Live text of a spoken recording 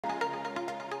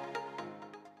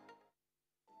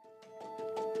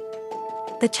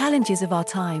The challenges of our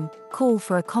time call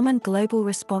for a common global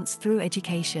response through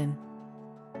education.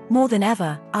 More than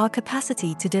ever, our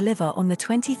capacity to deliver on the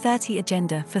 2030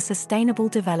 Agenda for Sustainable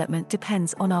Development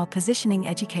depends on our positioning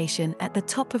education at the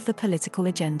top of the political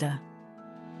agenda.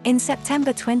 In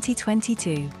September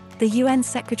 2022, the UN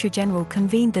Secretary-General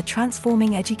convened the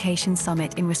Transforming Education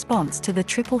Summit in response to the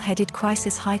triple-headed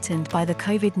crisis heightened by the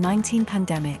COVID-19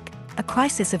 pandemic, a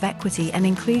crisis of equity and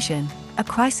inclusion, a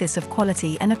crisis of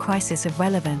quality and a crisis of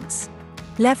relevance.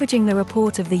 Leveraging the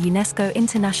report of the UNESCO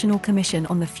International Commission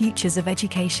on the Futures of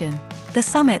Education, the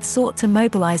summit sought to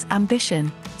mobilize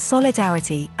ambition,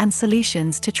 solidarity, and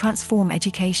solutions to transform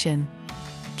education.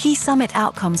 Key summit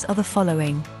outcomes are the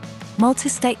following: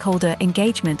 multi-stakeholder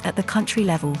engagement at the country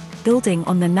level, building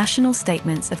on the national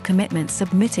statements of commitment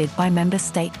submitted by member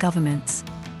state governments.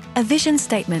 A vision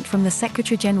statement from the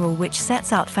Secretary-General which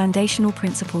sets out foundational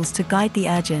principles to guide the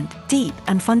urgent, deep,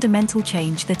 and fundamental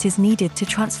change that is needed to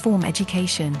transform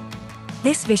education.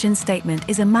 This vision statement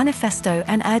is a manifesto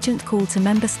and urgent call to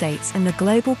member states and the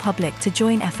global public to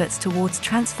join efforts towards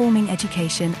transforming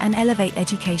education and elevate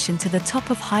education to the top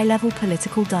of high-level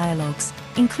political dialogues,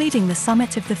 including the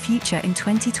Summit of the Future in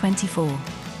 2024.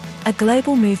 A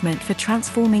global movement for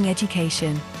transforming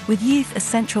education, with youth as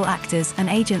central actors and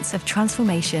agents of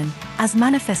transformation, as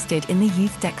manifested in the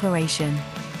Youth Declaration.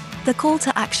 The call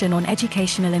to action on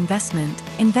educational investment,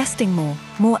 investing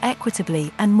more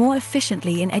equitably and more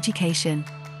efficiently in education.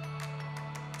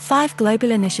 5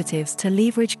 global initiatives to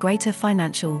leverage greater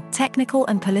financial, technical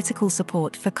and political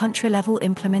support for country-level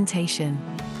implementation.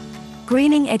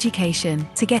 Greening education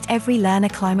to get every learner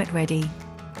climate ready.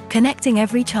 Connecting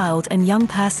every child and young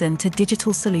person to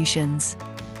digital solutions.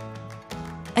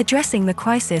 Addressing the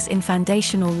crisis in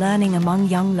foundational learning among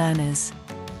young learners.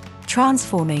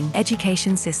 Transforming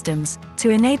education systems to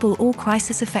enable all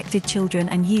crisis-affected children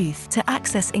and youth to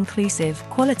access inclusive,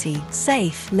 quality,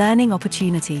 safe learning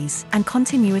opportunities and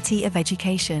continuity of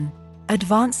education.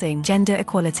 Advancing gender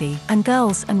equality and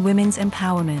girls' and women's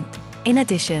empowerment. In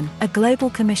addition, a global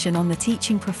commission on the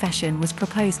teaching profession was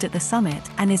proposed at the summit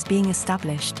and is being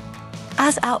established.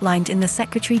 As outlined in the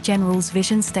Secretary-General's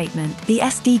vision statement, the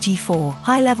SDG 4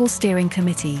 High-Level Steering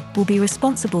Committee will be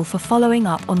responsible for following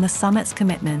up on the summit's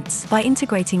commitments by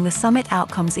integrating the summit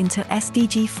outcomes into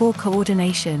SDG 4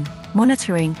 coordination,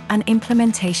 monitoring, and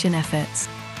implementation efforts.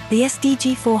 The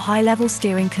SDG 4 High-Level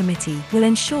Steering Committee will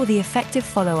ensure the effective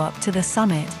follow-up to the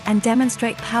summit and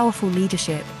demonstrate powerful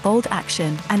leadership, bold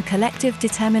action, and collective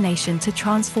determination to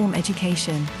transform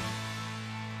education.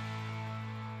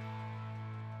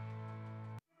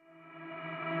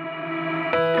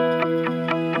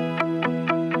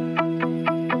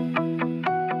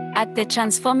 At the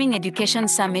Transforming Education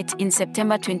Summit in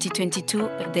September 2022,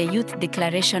 the Youth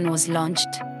Declaration was launched,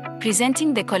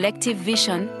 presenting the collective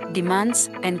vision, demands,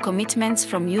 and commitments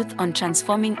from youth on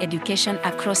transforming education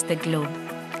across the globe.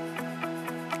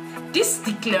 This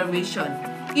declaration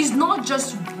is not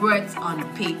just words on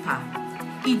paper,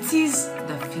 it is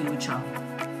the future.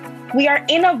 We are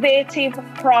innovative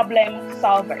problem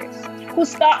solvers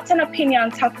whose thoughts and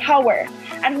opinions have power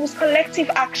and whose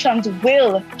collective actions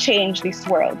will change this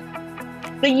world.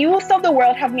 The youth of the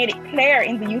world have made it clear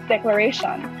in the Youth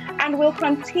Declaration and will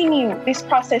continue this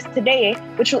process today,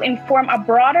 which will inform a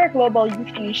broader global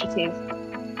youth initiative.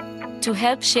 To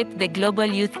help shape the Global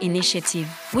Youth Initiative,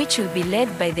 which will be led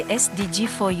by the SDG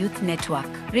 4 Youth Network,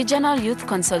 regional youth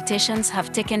consultations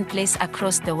have taken place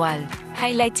across the world,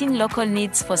 highlighting local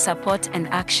needs for support and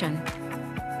action.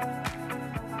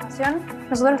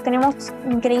 Nosotros tenemos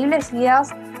increíbles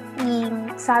ideas y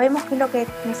sabemos qué es lo que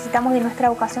necesitamos de nuestra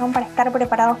educación para estar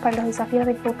preparados para los desafíos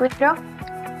del futuro.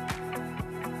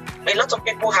 A lot of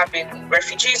people have been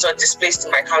refugees or displaced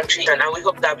in my country, and we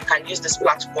hope that we can use this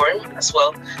platform as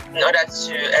well in order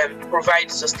to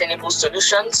provide sustainable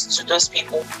solutions to those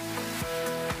people.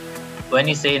 When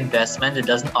you say investment, it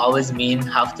doesn't always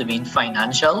have to mean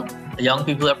financial. The young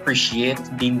people appreciate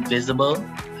being visible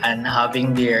and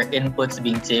having their inputs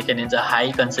being taken into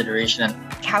high consideration.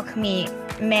 How can we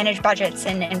manage budgets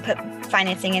and put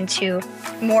financing into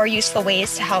more useful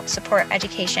ways to help support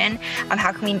education?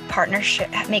 How can we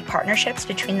make partnerships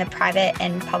between the private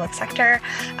and public sector?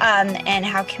 And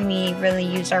how can we really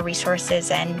use our resources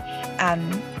and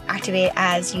activate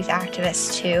as youth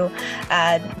activists to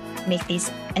make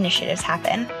these initiatives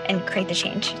happen and create the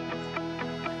change?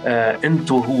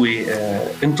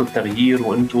 انتوا التغيير،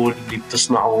 وانتوا اللي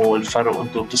بتصنعوا الفرق،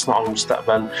 وانتوا بتصنعوا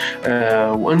المستقبل،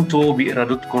 وانتوا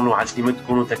بإرادتكم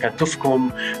وعزيمتكم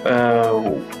وتكاتفكم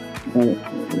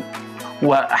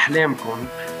وأحلامكم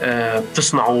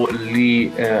بتصنعوا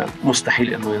اللي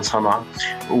مستحيل إنه ينصنع.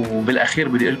 وبالأخير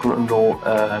بدي أقول لكم إنه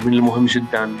من المهم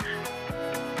جدا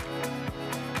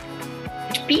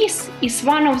Peace is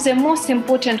one of the most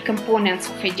important components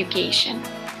of education.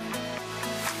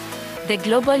 The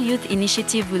Global Youth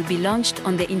Initiative will be launched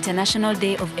on the International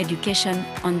Day of Education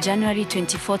on January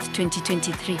 24,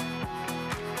 2023.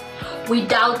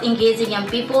 Without engaging young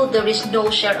people, there is no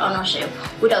shared ownership.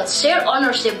 Without shared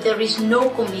ownership, there is no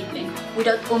commitment.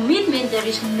 Without commitment, there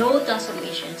is no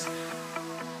transformations.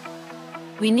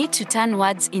 We need to turn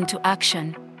words into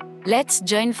action. Let's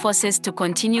join forces to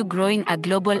continue growing a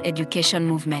global education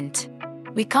movement.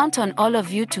 We count on all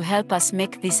of you to help us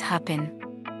make this happen.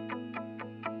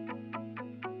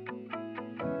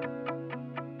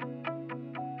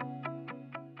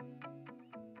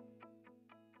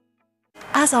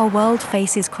 As our world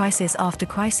faces crisis after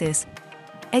crisis,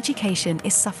 education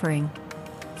is suffering.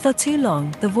 For too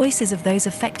long, the voices of those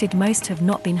affected most have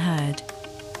not been heard.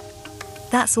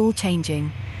 That's all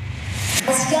changing.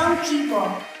 As young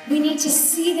people, we need to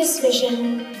see this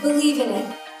vision, believe in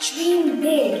it, dream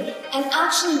big, and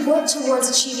actually work towards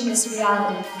achieving this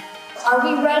reality. Are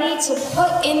we ready to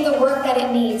put in the work that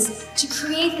it needs to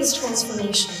create this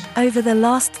transformation? Over the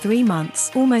last 3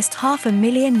 months, almost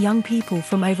 500,000 young people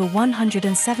from over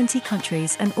 170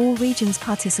 countries and all regions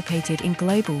participated in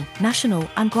global, national,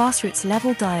 and grassroots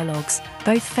level dialogues,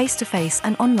 both face-to-face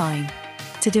and online,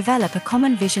 to develop a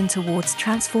common vision towards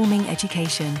transforming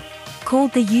education.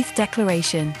 Called the Youth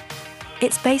Declaration.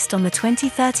 It's based on the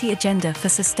 2030 Agenda for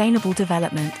Sustainable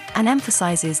Development and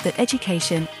emphasizes that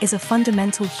education is a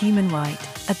fundamental human right,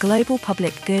 a global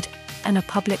public good, and a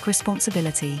public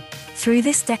responsibility. Through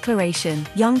this declaration,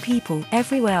 young people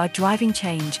everywhere are driving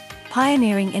change,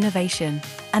 pioneering innovation,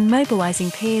 and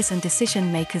mobilizing peers and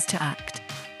decision makers to act.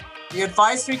 The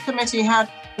advisory committee had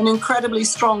an incredibly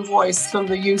strong voice from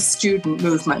the youth student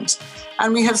movement.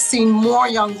 And we have seen more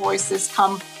young voices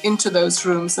come into those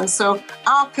rooms. And so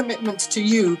our commitment to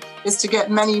you is to get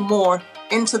many more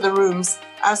into the rooms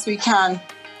as we can.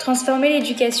 Transformer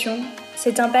l'éducation,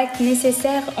 c'est un pacte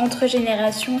nécessaire entre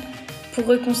générations pour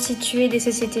reconstituer des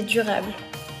sociétés durables.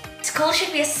 School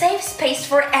should be a safe space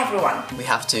for everyone. We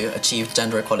have to achieve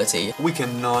gender equality. We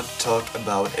cannot talk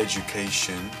about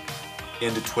education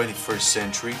in the 21st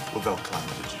century without climate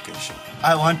education.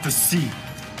 I want to see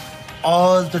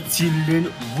all the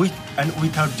children with and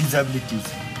without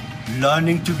disabilities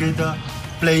learning together,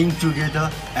 playing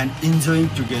together, and enjoying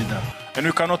together. And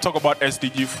we cannot talk about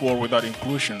SDG 4 without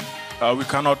inclusion. We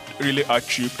cannot really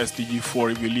achieve SDG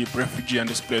 4 if we leave refugee and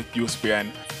displaced youth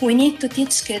behind. We need to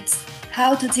teach kids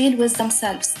how to deal with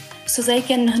themselves so they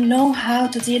can know how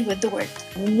to deal with the world.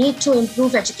 We need to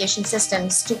improve education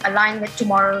systems to align with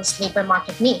tomorrow's labor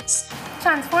market needs.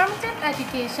 Transformative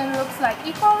education looks like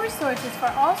equal resources for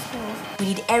all schools. We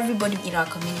need everybody in our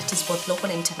communities, both local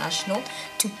and international,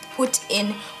 to put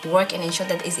in work and ensure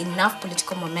that there is enough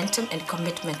political momentum and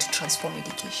commitment to transform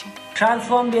education.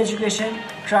 Transform the education,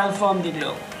 transform the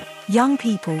globe. Young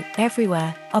people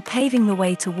everywhere are paving the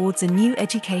way towards a new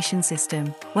education system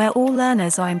where all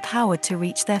learners are empowered to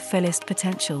reach their fullest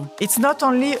potential. It's not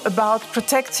only about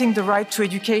protecting the right to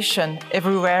education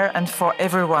everywhere and for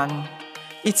everyone.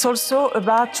 It's also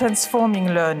about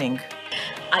transforming learning.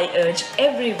 I urge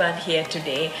everyone here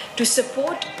today to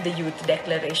support the Youth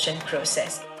Declaration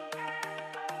process.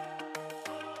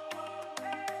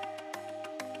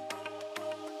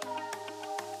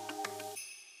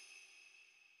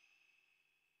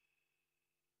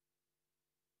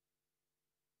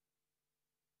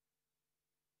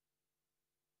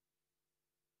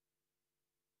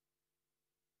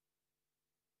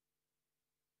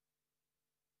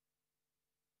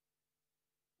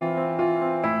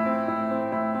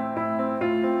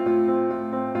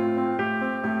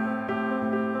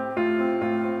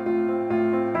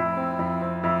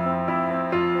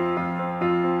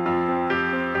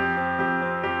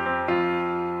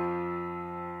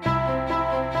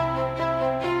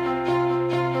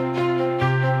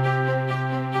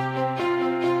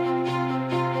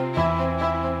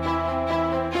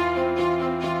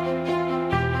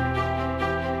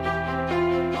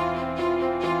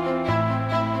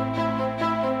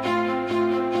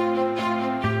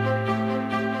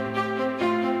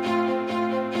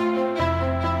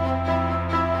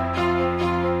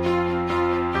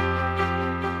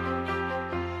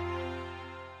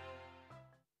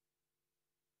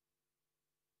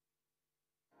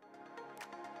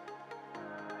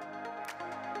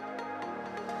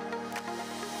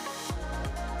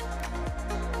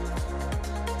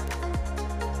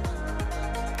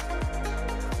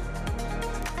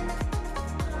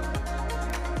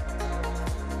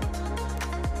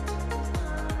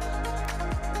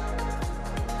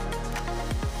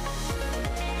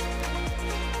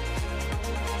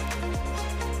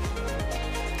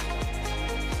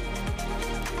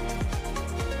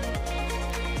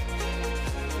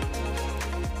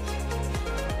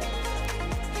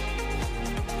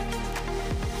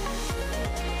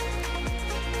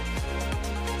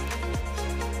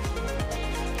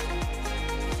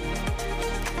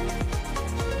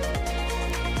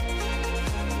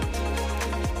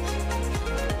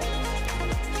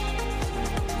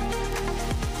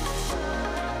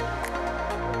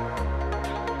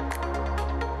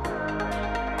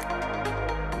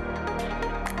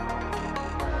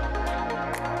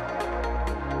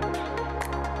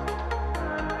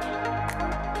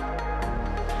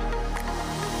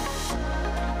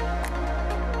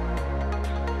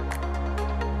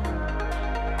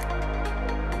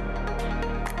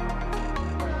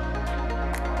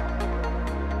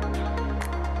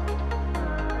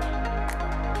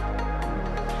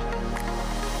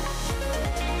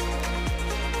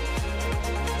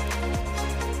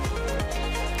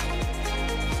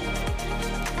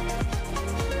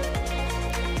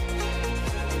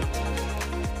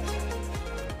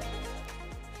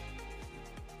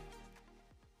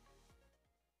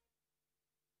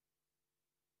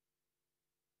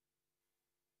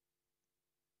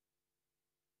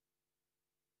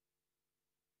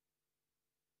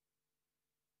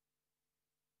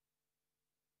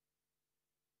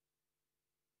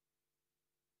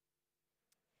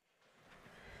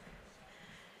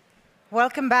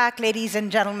 Welcome back, ladies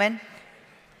and gentlemen.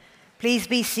 Please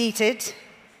be seated.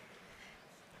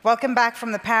 Welcome back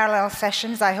from the parallel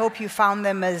sessions. I hope you found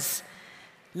them as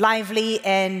lively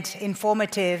and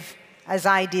informative as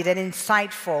I did, and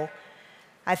insightful.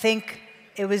 I think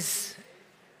it was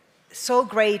so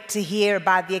great to hear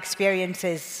about the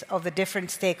experiences of the different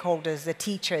stakeholders, the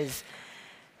teachers,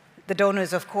 the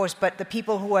donors, of course, but the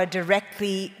people who are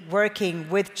directly working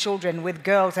with children, with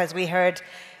girls, as we heard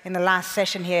in the last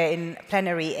session here in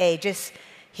Plenary A. Just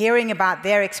hearing about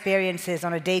their experiences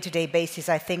on a day-to-day basis,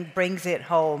 I think, brings it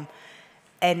home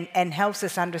and helps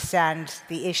us understand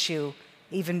the issue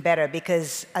even better,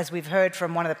 because as we've heard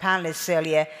from one of the panelists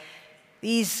earlier,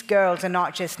 these girls are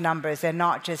not just numbers, they're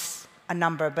not just a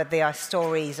number, but they are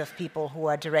stories of people who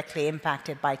are directly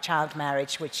impacted by child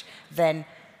marriage, which then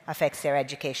affects their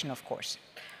education, of course.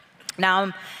 Now,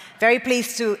 I'm very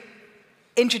pleased to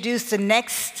introduce the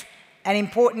next and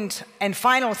important and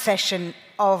final session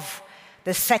of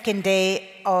the second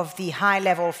day of the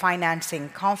High-Level Financing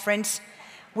Conference,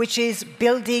 which is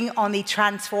building on the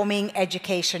Transforming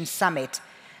Education Summit.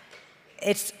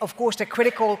 It's, of course, a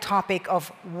critical topic of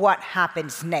what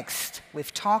happens next.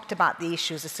 We've talked about the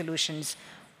issues, the solutions,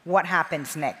 what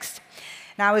happens next.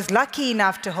 Now, I was lucky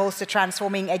enough to host the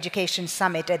Transforming Education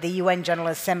Summit at the UN General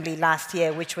Assembly last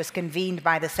year, which was convened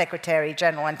by the Secretary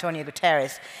General, Antonio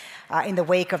Guterres, in the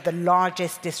wake of the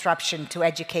largest disruption to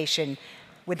education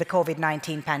with the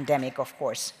COVID-19 pandemic, of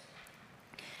course.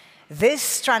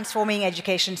 This Transforming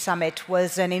Education Summit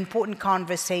was an important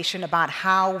conversation about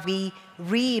how we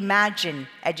reimagine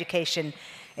education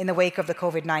in the wake of the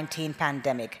COVID-19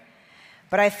 pandemic.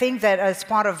 But I think that as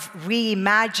part of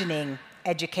reimagining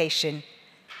education,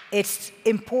 it's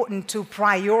important to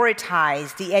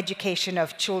prioritize the education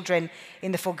of children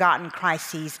in the forgotten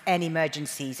crises and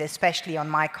emergencies, especially on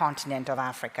my continent of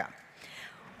Africa.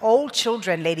 All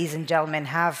children, ladies and gentlemen,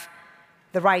 have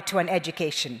the right to an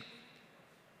education,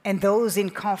 and those in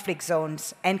conflict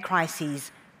zones and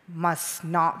crises must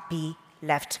not be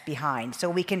left behind. So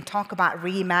we can talk about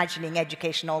reimagining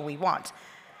education all we want,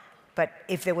 but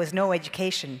if there was no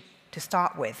education to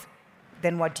start with,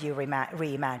 then what do you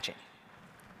reimagine?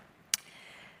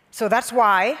 So that's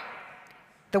why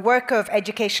the work of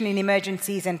education in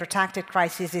emergencies and protracted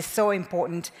crises is so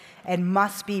important and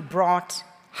must be brought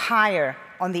higher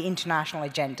on the international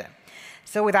agenda.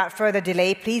 So without further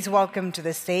delay, please welcome to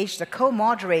the stage the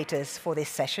co-moderators for this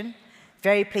session.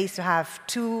 Very pleased to have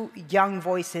two young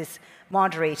voices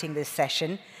moderating this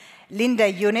session. Linda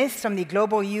Eunice from the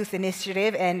Global Youth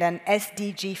Initiative and an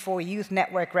SDG4 Youth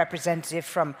Network representative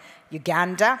from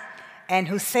Uganda, and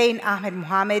Hussein Ahmed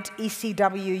Mohammed,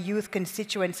 ECW Youth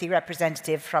Constituency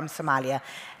representative from Somalia.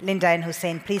 Linda and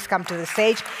Hussein, please come to the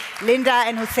stage. Linda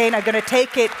and Hussein are going to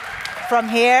take it from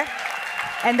here,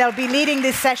 and they'll be leading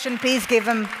this session. Please give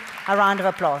them a round of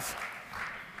applause.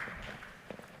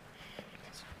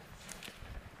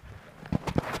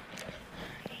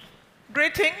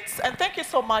 Greetings, and thank you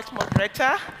so much,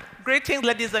 moderator. Greetings,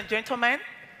 ladies and gentlemen.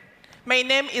 My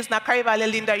name is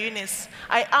Nakaibale Linda Eunice.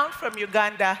 I am from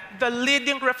Uganda, the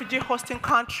leading refugee hosting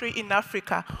country in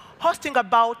Africa, hosting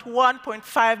about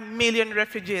 1.5 million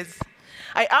refugees.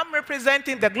 I am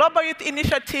representing the Global Youth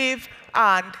Initiative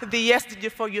and the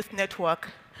SDG4 Youth Network.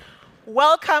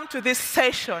 Welcome to this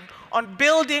session on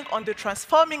building on the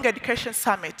Transforming Education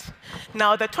Summit.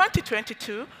 Now, the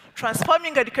 2022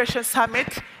 Transforming Education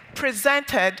Summit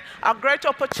presented a great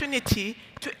opportunity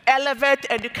to elevate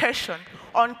education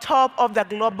on top of the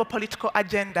global political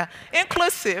agenda,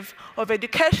 inclusive of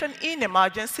education in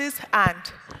emergencies and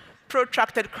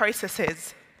protracted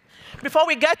crises. Before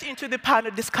we get into the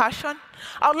panel discussion,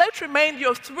 I would like to remind you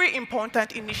of three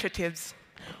important initiatives.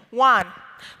 One,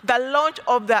 the launch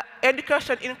of the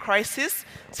Education in Crisis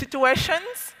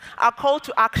Situations, a call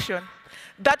to action.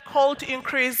 That call to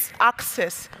increase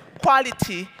access,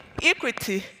 quality,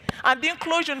 equity, and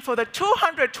inclusion for the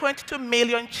 222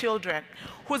 million children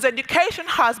whose education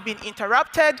has been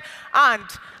interrupted and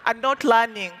are not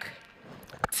learning.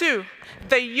 Two,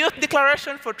 the Youth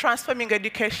Declaration for Transforming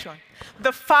Education,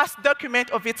 the first document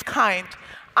of its kind,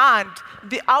 and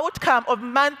the outcome of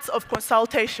months of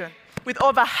consultation with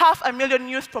over 500,000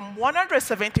 youth from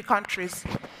 170 countries.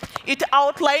 It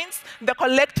outlines the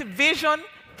collective vision,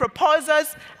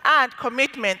 proposals, and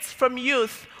commitments from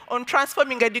youth on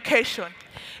transforming education,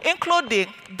 including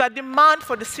the demand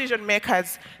for decision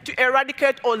makers to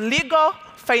eradicate all legal,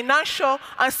 financial,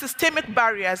 and systemic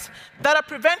barriers that are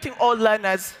preventing all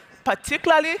learners,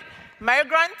 particularly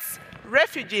migrants,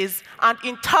 refugees, and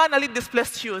internally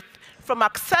displaced youth, from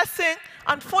accessing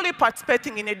and fully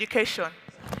participating in education.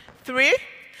 Three,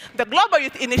 the Global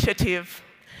Youth Initiative.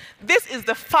 This is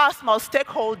the first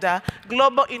multi-stakeholder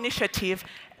global initiative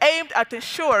aimed at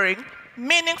ensuring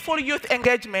meaningful youth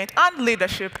engagement and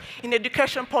leadership in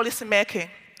education policy making.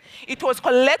 It was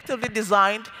collectively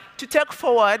designed to take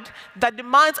forward the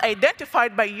demands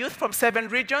identified by youth from 7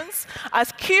 regions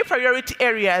as key priority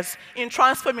areas in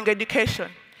transforming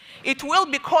education. It will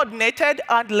be coordinated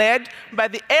and led by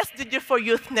the SDG4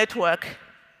 Youth Network.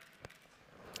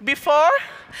 Before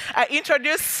I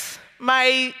introduce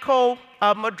my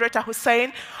co-moderator,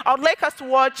 Hussein, I would like us to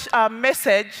watch a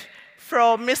message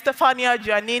from Ms. Stefania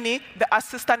Giannini, the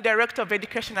Assistant Director of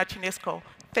Education at UNESCO.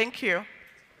 Thank you.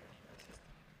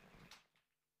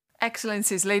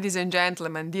 Excellencies, ladies and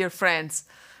gentlemen, dear friends,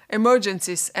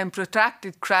 emergencies and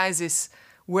protracted crises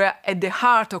were at the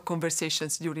heart of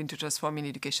conversations during the Transforming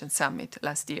Education Summit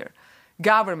last year.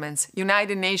 Governments,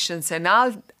 United Nations, and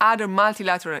all other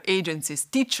multilateral agencies,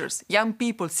 teachers, young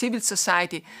people, civil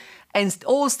society, and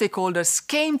all stakeholders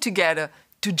came together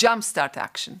to jumpstart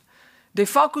action. They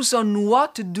focused on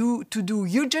what to do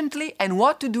urgently and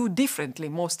what to do differently,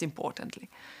 most importantly.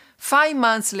 5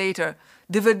 months later,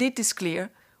 the verdict is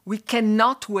clear. We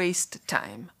cannot waste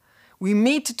time. We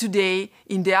meet today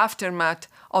in the aftermath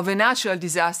of a natural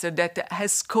disaster that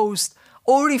has caused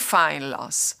horrifying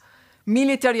loss.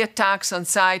 Military attacks on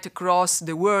sites across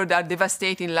the world are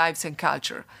devastating lives and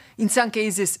culture, in some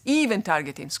cases even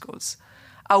targeting schools.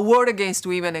 A war against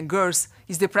women and girls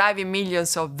is depriving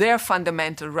millions of their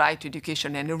fundamental right to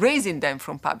education and erasing them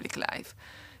from public life.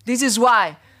 This is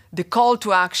why the call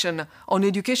to action on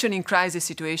education in crisis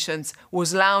situations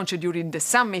was launched during the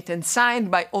summit and signed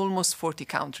by almost 40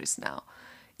 countries now.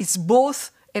 It's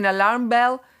both an alarm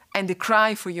bell and a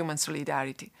cry for human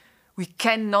solidarity. We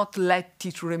cannot let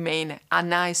it remain a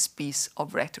nice piece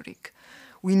of rhetoric.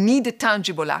 We need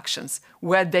tangible actions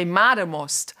where they matter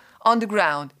most, on the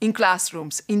ground, in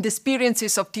classrooms, in the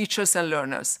experiences of teachers and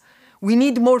learners. We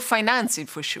need more financing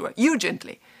for sure,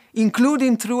 urgently,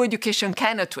 including through Education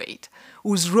Cannot Wait,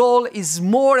 whose role is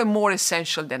more and more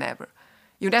essential than ever.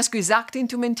 UNESCO is acting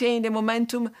to maintain the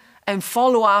momentum and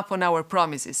follow up on our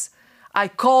promises. I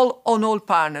call on all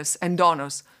partners and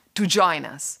donors to join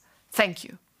us. Thank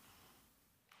you.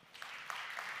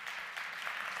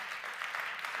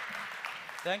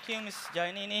 Thank you, Ms.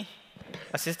 Giannini,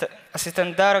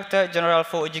 Assistant Director General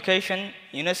for Education,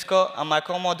 UNESCO, and my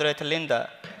co-moderator, Linda.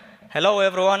 Hello,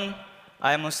 everyone.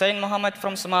 I am Hussein Mohammed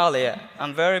from Somalia.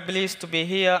 I'm very pleased to be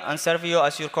here and serve you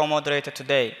as your co-moderator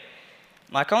today.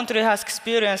 My country has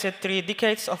experienced 3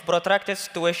 decades of protracted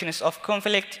situations of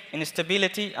conflict,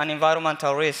 instability, and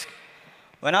environmental risk.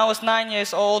 When I was 9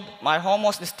 years old, my home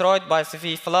was destroyed by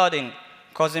severe flooding,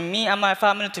 causing me and my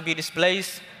family to be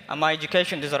displaced and my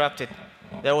education disrupted.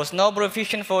 There was no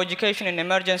provision for education in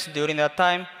emergency during that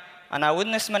time, and I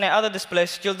witnessed many other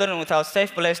displaced children without a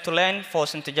safe place to learn,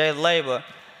 forced into jail labor.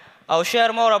 I will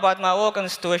share more about my work and the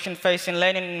situation facing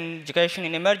learning and education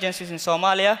in emergencies in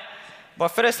Somalia. But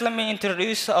first, let me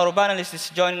introduce our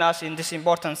panelists joining us in this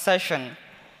important session.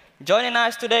 Joining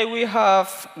us today, we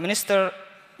have Minister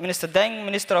Deng,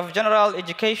 Minister of General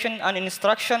Education and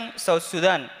Instruction, South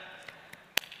Sudan.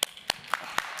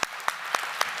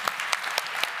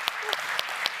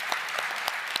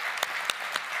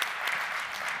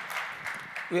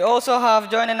 We also have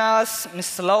joining us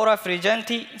Ms. Laura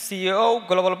Frigenti, CEO,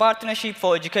 Global Partnership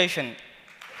for Education.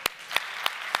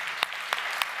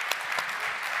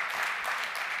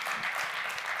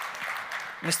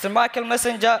 Mr. Michael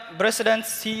Messenger, President,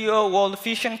 CEO, World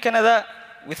Vision Canada,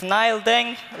 with Nhial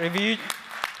Deng,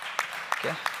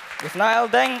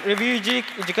 Refugee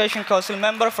Education Council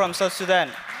member from South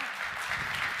Sudan.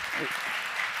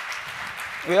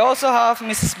 We also have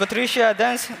Mrs. Patricia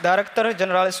Danzi, Director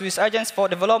General, Swiss Agency for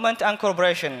Development and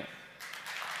Cooperation.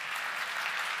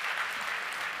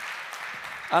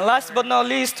 And last but not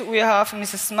least, we have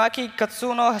Mrs. Maki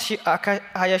Katsuno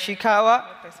Hayashikawa,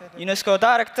 UNESCO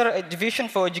Director, Division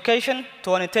for Education,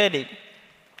 2030.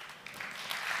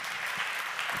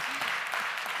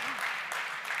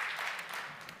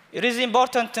 It is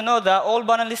important to note that all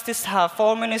panelists have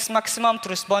 4 minutes maximum to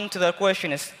respond to their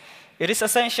questions. It is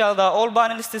essential that all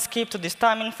panelists keep to this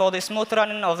timing for the smooth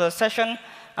running of the session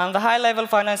and the high-level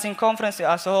financing conference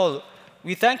as a whole.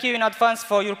 We thank you in advance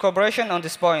for your cooperation on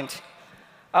this point.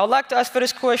 I would like to ask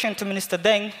first question to Minister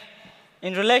Deng.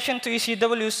 In relation to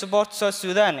ECW support South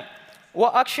Sudan,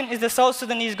 what action is the South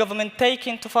Sudanese government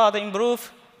taking to further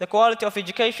improve the quality of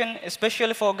education,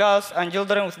 especially for girls and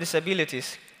children with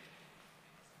disabilities?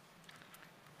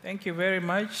 Thank you very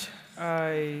much.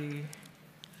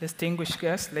 Distinguished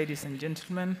guests, ladies and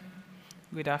gentlemen,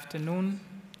 good afternoon.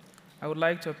 I would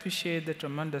like to appreciate the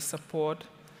tremendous support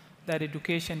that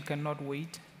Education Cannot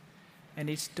Wait and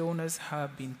its donors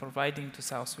have been providing to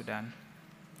South Sudan.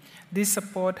 This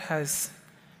support has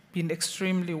been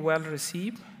extremely well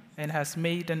received and has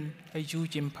made a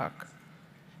huge impact,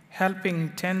 helping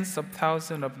tens of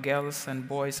thousands of girls and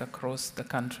boys across the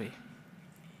country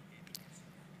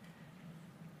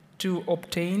to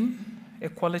obtain a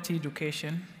quality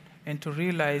education and to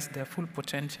realize their full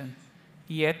potential.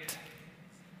 Yet,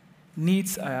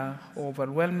 needs are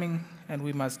overwhelming and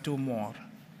we must do more.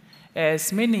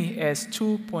 As many as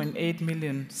 2.8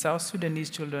 million South Sudanese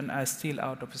children are still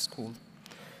out of school.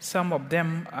 Some of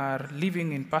them are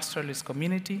living in pastoralist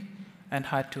community and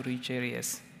hard-to-reach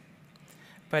areas.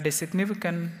 But a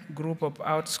significant group of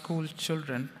out-school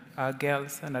children are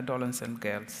girls and adolescent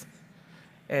girls,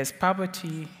 as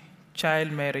poverty,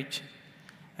 child marriage,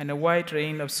 and a wide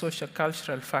range of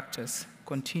social-cultural factors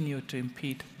continue to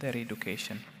impede their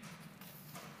education.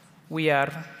 We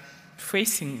are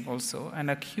facing also an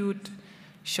acute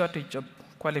shortage of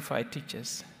qualified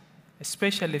teachers,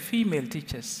 especially female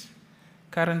teachers.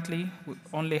 Currently, we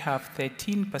only have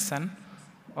 13%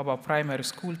 of our primary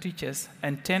school teachers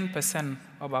and 10%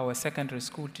 of our secondary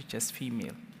school teachers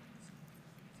female.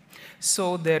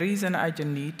 So there is an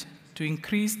urgent need to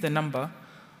increase the number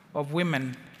of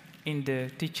women in the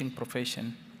teaching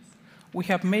profession. We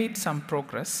have made some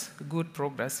progress, good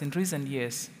progress in recent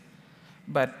years,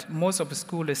 but most of the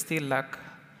schools still lack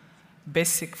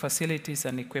basic facilities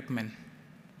and equipment.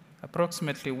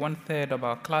 Approximately 1/3 of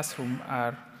our classrooms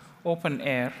are open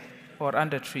air or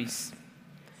under trees.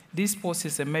 This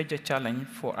poses a major challenge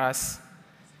for us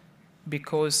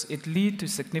because it leads to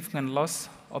significant loss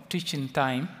of teaching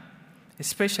time,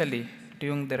 especially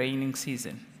during the raining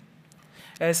season.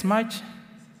 As much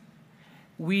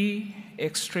we are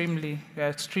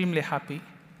extremely happy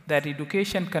that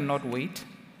education cannot wait,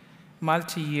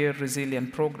 multi-year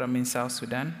resilient program in South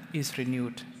Sudan is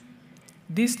renewed.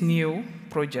 This new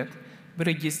project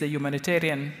bridges the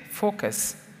humanitarian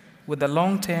focus with the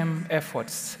long-term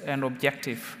efforts and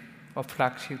objective of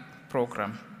flagship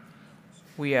program.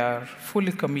 We are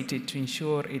fully committed to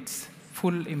ensure its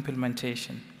full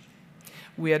implementation.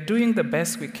 We are doing the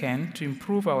best we can to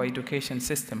improve our education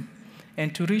system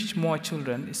and to reach more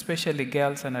children, especially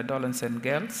girls and adolescent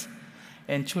girls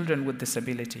and children with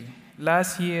disability.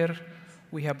 Last year,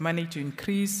 we have managed to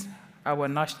increase our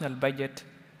national budget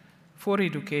for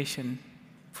education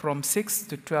from 6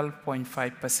 to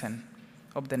 12.5%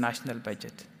 of the national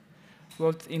budget.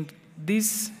 Well, in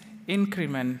this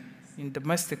increment in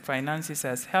domestic finances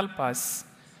has helped us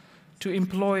to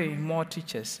employ more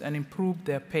teachers and improve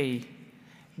their pay,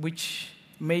 which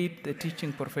made the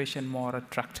teaching profession more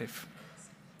attractive.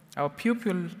 Our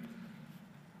pupil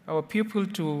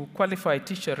to qualified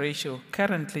teacher ratio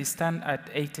currently stands at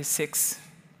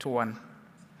 86:1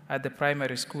 at the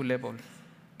primary school level.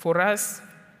 For us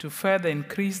to further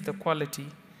increase the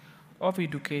quality of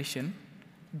education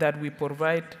that we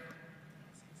provide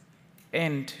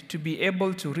and to be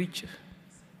able to reach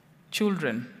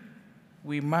children,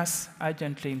 we must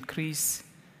urgently increase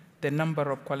the number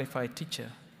of qualified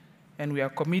teachers. And we are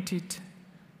committed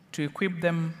to equip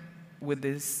them with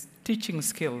this teaching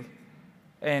skill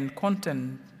and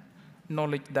content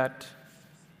knowledge that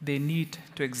they need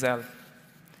to excel.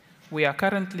 We are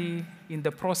currently in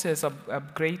the process of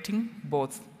upgrading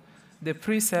both the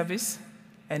pre-service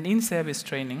and in-service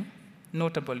training,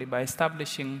 notably by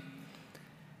establishing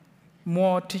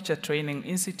more teacher training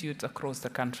institutes across the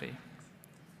country.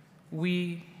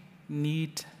 We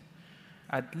need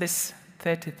at least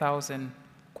 30,000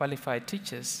 qualified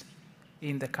teachers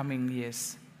in the coming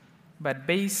years. But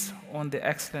based on the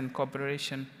excellent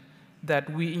cooperation that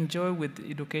we enjoy with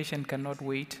Education Cannot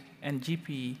Wait and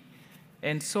GPE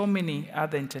and so many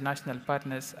other international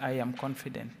partners, I am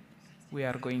confident we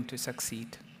are going to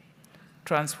succeed.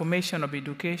 Transformation of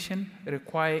education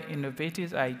requires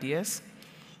innovative ideas,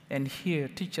 and here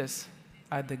teachers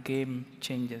are the game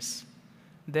changers.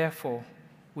 Therefore,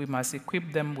 we must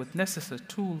equip them with necessary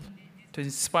tools to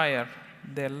inspire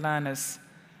their learners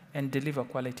and deliver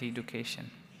quality education.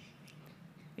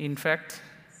 In fact,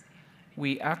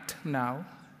 we act now,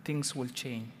 things will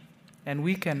change, and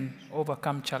we can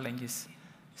overcome challenges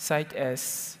such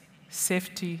as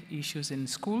safety issues in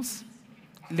schools,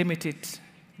 limited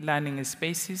learning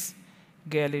spaces,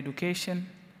 girl education,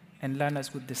 and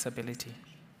learners with disability.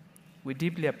 We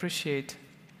deeply appreciate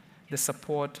the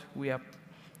support we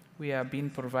are being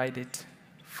provided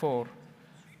for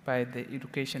by the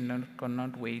Education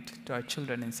Cannot Wait to our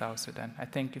children in South Sudan. I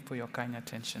thank you for your kind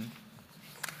attention.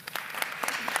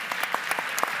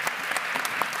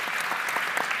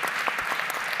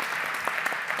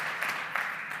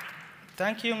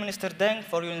 Thank you, Minister Deng,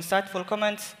 for your insightful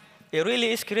comments. it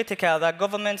really is critical that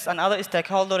governments and other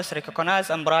stakeholders recognize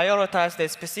and prioritize the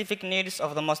specific needs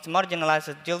of the most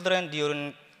marginalized children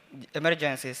during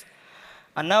emergencies.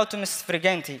 And now to Ms.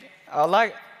 Frigenti.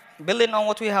 Building on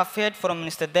what we have heard from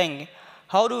Mr. Deng,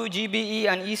 how do GBE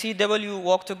and ECW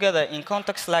work together in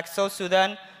contexts like South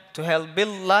Sudan to help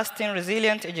build lasting,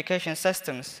 resilient education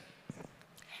systems?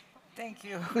 Thank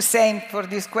you, Hussein, for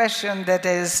this question that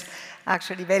is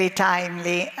actually very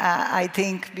timely, I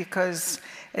think, because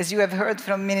as you have heard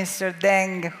from Minister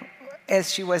Deng,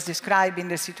 as she was describing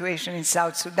the situation in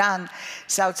South Sudan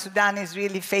is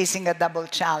really facing a double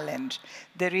challenge.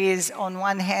 There is, on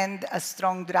one hand, a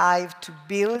strong drive to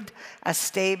build a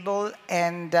stable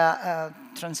and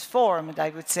transformed, I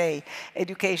would say,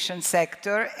 education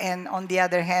sector. And on the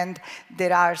other hand,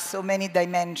 there are so many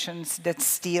dimensions that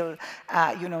still,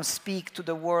 speak to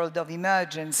the world of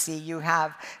emergency. You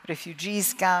have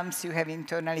refugees camps, you have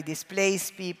internally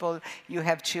displaced people, you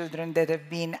have children that have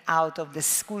been out of the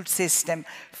school system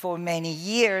for many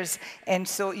years. And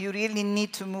so you really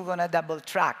need to move on a double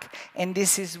track. And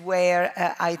this is where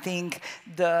I think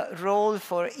the role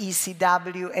for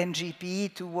ECW and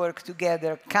GPE to work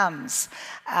together comes.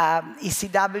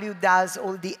 ECW does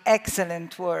all the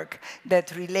excellent work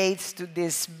that relates to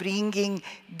this, bringing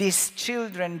these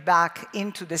children back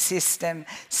into the system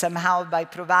somehow by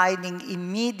providing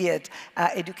immediate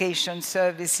education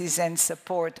services and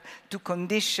support to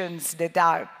conditions that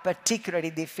are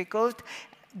particularly difficult.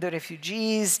 The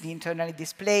refugees, the internally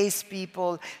displaced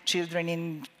people, children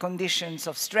in conditions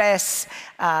of stress,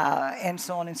 and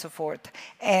so on and so forth.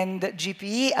 And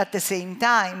GPE, at the same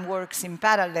time, works in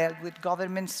parallel with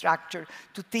government structure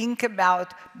to think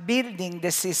about building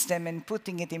the system and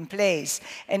putting it in place.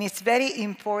 And it's very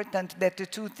important that the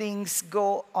two things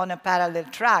go on a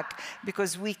parallel track,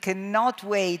 because we cannot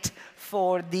wait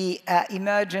for the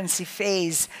emergency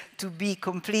phase to be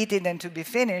completed and to be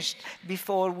finished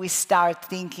before we start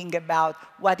thinking about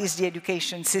what is the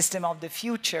education system of the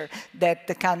future that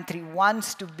the country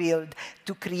wants to build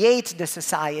to create the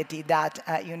society that,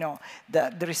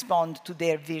 that respond to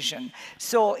their vision.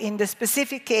 So in the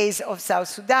specific case of South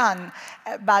Sudan,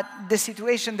 but the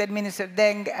situation that Minister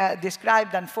Deng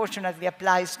described, unfortunately,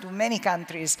 applies to many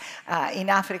countries in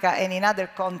Africa and in other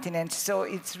continents. So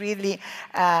it's really,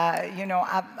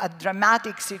 a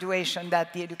dramatic situation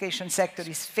that the education sector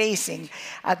is facing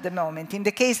at the moment. In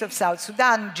the case of South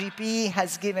Sudan, GPE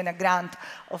has given a grant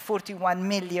of 41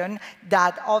 million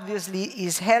that obviously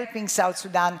is helping South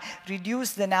Sudan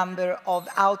reduce the number of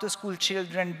out-of-school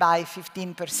children by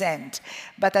 15%.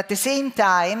 But at the same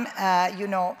time,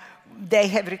 they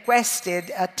have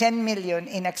requested 10 million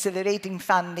in accelerating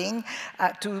funding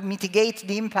to mitigate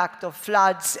the impact of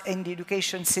floods in the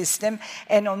education system.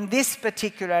 And on this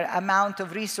particular amount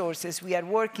of resources, we are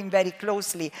working very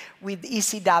closely with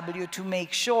ECW to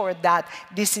make sure that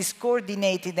this is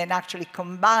coordinated and actually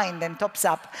combined and tops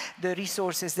up the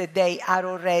resources that they are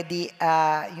already,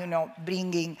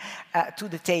 bringing to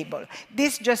the table.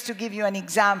 This just to give you an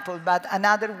example, but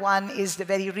another one is the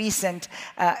very recent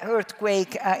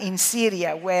earthquake in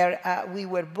Syria, where we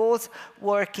were both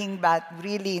working, but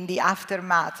really in the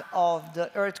aftermath of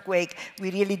the earthquake, we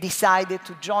really decided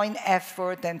to join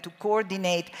effort and to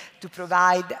coordinate to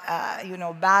provide,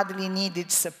 badly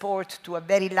needed support to a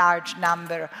very large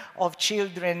number of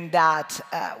children that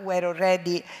were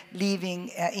already living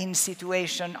in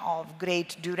situation of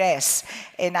great duress.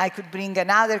 And I could bring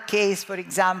another case, for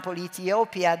example,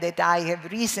 Ethiopia, that I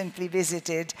have recently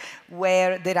visited,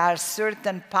 where there are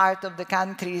certain parts of the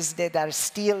countries that are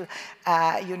still,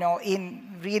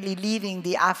 in really living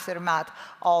the aftermath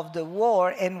of the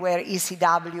war, and where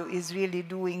ECW is really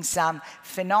doing some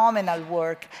phenomenal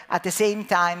work. At the same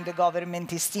time, the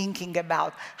government is thinking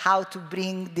about how to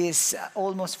bring these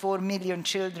almost 4 million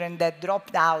children that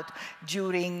dropped out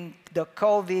during the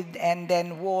COVID and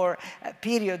then war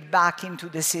period back into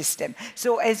the system.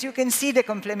 So as you can see, the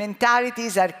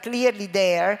complementarities are clearly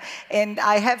there, and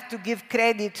I have to give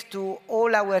credit to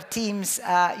all our teams,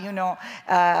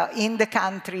 in the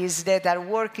countries that are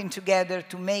working together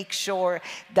to make sure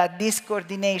that this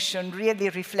coordination really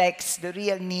reflects the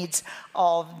real needs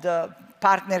of the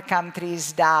partner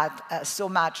countries that so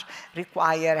much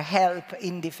require help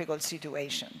in difficult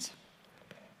situations.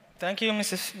 Thank you,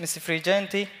 Ms.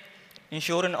 Frigenti.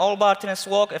 Ensuring all partners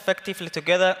work effectively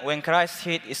together when crisis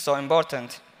hit is so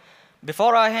important.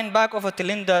 Before I hand back over to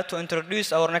Linda to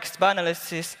introduce our next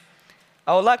panelists,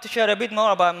 I would like to share a bit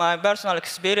more about my personal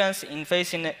experience in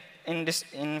facing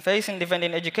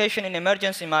defending education in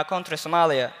emergency in my country,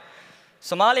 Somalia.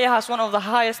 Somalia has one of the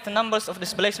highest numbers of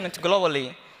displacement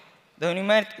globally.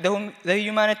 The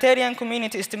humanitarian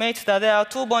community estimates that there are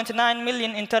 2.9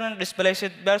 million internally displaced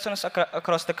persons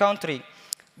across the country.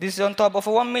 This is on top of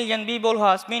 1 million people who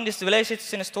have been displaced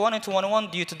since 2021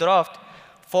 due to drought,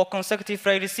 4 consecutive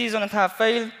rainy seasons have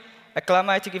failed, a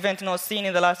climatic event not seen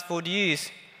in the last 40 years.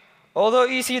 Although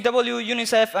ECW,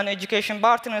 UNICEF, and education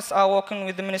partners are working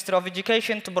with the Ministry of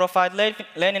Education to provide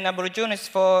learning opportunities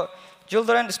for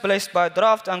children displaced by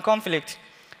drought and conflict,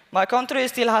 my country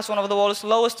still has one of the world's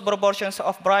lowest proportions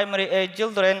of primary-age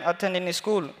children attending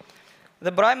school.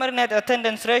 The primary net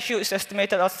attendance ratio is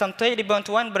estimated at some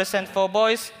 30.1% for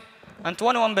boys and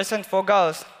 21% for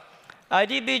girls.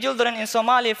 IDP children in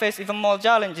Somalia face even more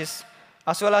challenges,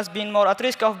 as well as being more at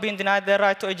risk of being denied their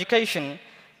right to education.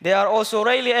 They are also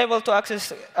rarely able to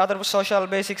access other social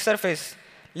basic services,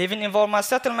 living in informal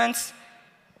settlements,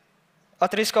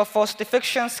 at risk of forced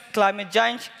evictions, climate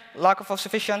change, lack of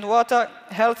sufficient water,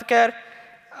 health care,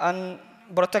 and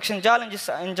protection challenges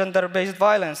and gender-based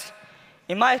violence.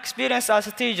 In my experience as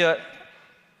a teacher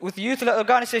with youth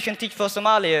organization Teach for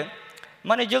Somalia,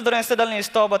 many children suddenly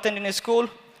stop attending school.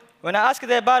 When I ask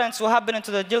their parents what happened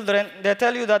to the children, they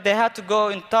tell you that they had to go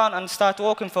in town and start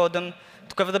working for them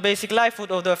to cover the basic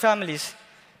livelihood of their families.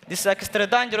 This is extra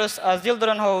dangerous as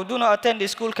children who do not attend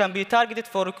school can be targeted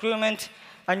for recruitment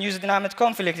and used in armed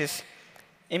conflicts.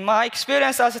 In my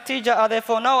experience as a teacher, I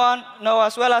therefore know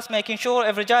as well as making sure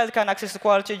every child can access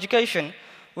quality education.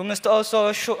 We must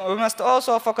also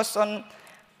focus on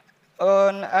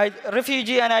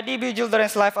refugee and IDP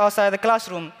children's life outside the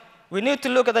classroom. We need to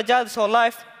look at the child's whole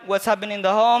life, what's happening in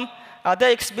the home, are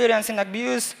they experiencing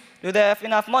abuse, do they have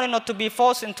enough money not to be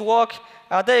forced into work,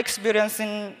 do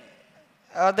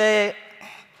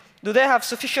they have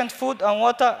sufficient food and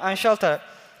water and shelter?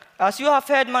 As you have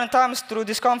heard many times through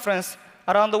this conference,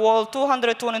 around the world,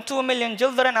 222 million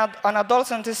children and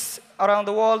adolescents around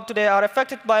the world today are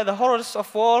affected by the horrors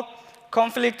of war,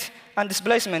 conflict, and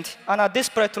displacement, and are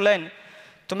desperate to learn.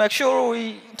 To make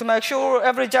sure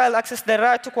every child accesses their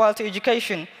right to quality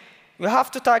education, we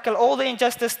have to tackle all the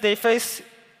injustice they face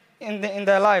in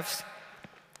their lives.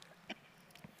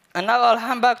 And now I'll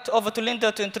hand back over to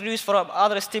Linda to introduce for our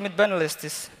other esteemed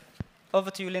panelists.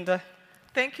 Over to you, Linda.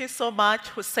 Thank you so much,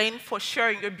 Hussein, for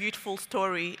sharing your beautiful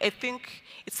story. I think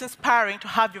it's inspiring to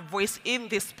have your voice in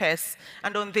this space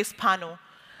and on this panel.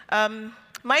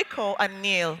 Michael and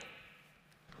Nhial,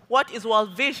 what is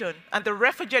World Vision and the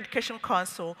Refugee Education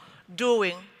Council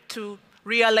doing to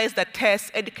realize that TESS,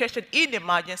 Education in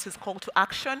Emergencies Call to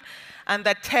Action, and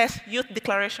that TESS Youth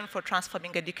Declaration for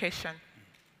Transforming Education?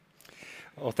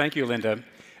 Well, thank you, Linda.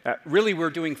 Really, we're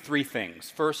doing 3 things.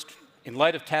 First, in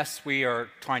light of TESS, we are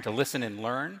trying to listen and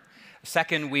learn.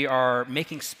 Second, we are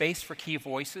making space for key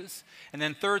voices. And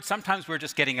then third, sometimes we're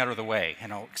just getting out of the way.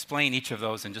 And I'll explain each of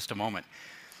those in just a moment.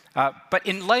 But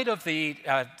in light of the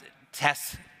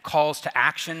TESS calls to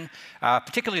action,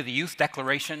 particularly the Youth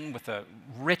Declaration with a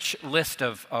rich list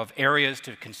of areas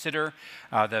to consider,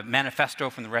 the manifesto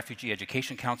from the Refugee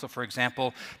Education Council, for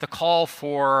example, the call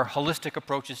for holistic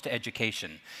approaches to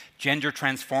education, gender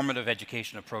transformative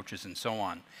education approaches, and so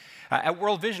on. At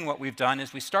World Vision, what we've done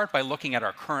is we start by looking at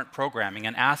our current programming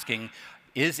and asking,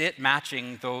 is it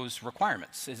matching those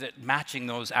requirements? Is it matching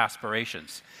those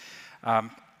aspirations?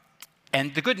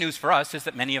 And the good news for us is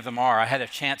that many of them are. I had a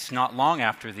chance not long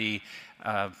after the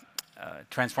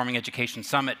Transforming Education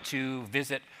Summit to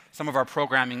visit some of our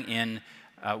programming in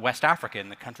West Africa, in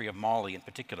the country of Mali in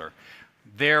particular.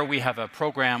 There we have a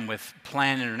program with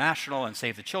Plan International and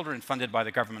Save the Children, funded by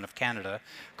the Government of Canada,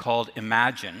 called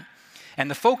Imagine. And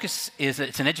the focus is,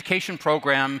 it's an education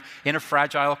program in a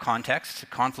fragile context, a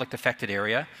conflict-affected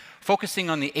area, focusing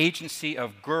on the agency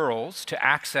of girls to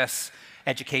access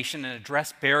education and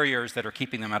address barriers that are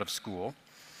keeping them out of school.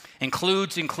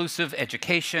 Includes inclusive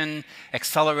education,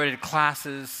 accelerated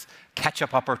classes,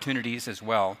 catch-up opportunities as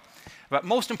well. But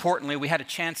most importantly, we had a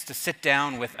chance to sit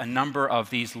down with a number of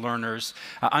these learners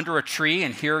under a tree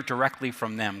and hear directly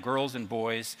from them, girls and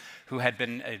boys who had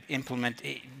been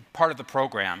part of the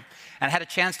program, and had a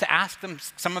chance to ask them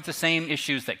some of the same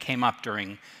issues that came up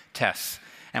during TESS.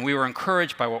 And we were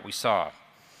encouraged by what we saw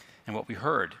and what we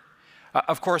heard.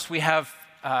 Of course, we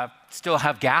still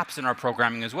have gaps in our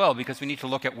programming as well, because we need to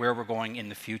look at where we're going in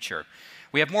the future.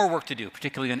 We have more work to do,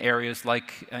 particularly in areas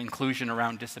like inclusion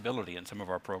around disability in some of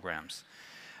our programs.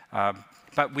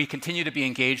 But we continue to be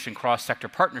engaged in cross-sector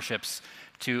partnerships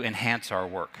to enhance our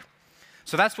work.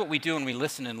 So that's what we do when we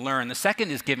listen and learn. The second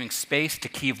is giving space to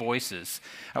key voices.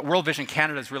 World Vision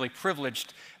Canada is really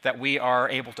privileged that we are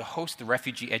able to host the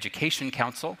Refugee Education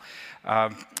Council.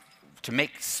 to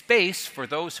make space for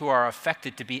those who are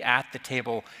affected to be at the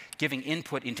table, giving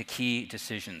input into key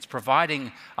decisions,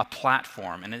 providing a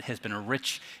platform, and it has been a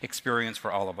rich experience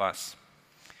for all of us.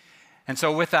 And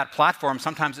so with that platform,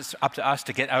 sometimes it's up to us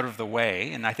to get out of the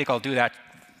way, and I think I'll do that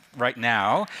right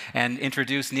now and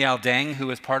introduce Nhial Deng, who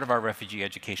is part of our Refugee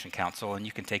Education Council, and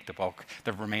you can take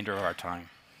the remainder of our time.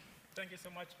 Thank you so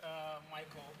much,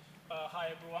 Michael.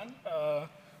 Hi, everyone.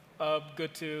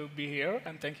 Good to be here,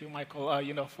 and thank you,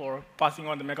 Michael, for passing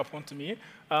on the megaphone to me.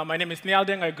 My name is Nhial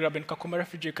Deng. I grew up in Kakuma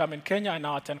refugee camp in Kenya, and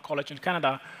now attend college in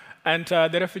Canada. And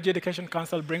the Refugee Education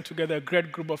Council brings together a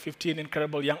great group of 15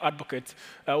 incredible young advocates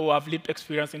who have lived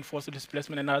experience in forced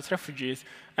displacement and as refugees.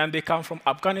 And they come from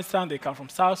Afghanistan, they come from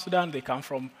South Sudan, they come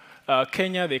from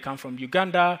Kenya, they come from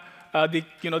Uganda.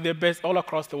 They're based all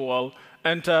across the world.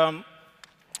 And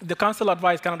the Council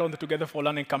advised Canada on the Together for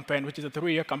Learning campaign, which is a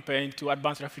 3-year campaign to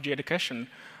advance refugee education.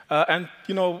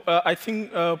 I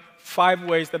think 5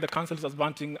 ways that the Council is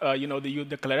advancing, the Youth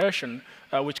Declaration,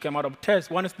 which came out of tests.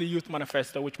 One is the Youth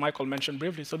Manifesto, which Michael mentioned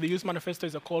briefly. So the Youth Manifesto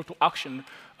is a call to action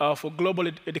for global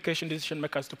education decision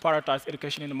makers to prioritize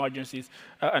education in emergencies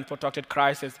and protracted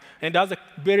crises. And it has a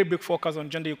very big focus on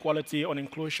gender equality, on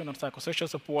inclusion, on psychosocial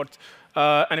support,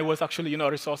 and it was actually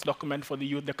a resource document for the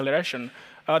Youth Declaration.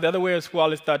 The other way as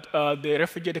well is that the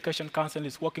Refugee Education Council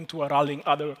is working to rallying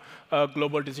other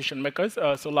global decision makers.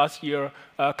 So last year,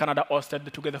 Canada hosted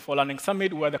the Together for Learning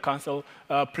Summit, where the Council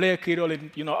played a key role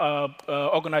in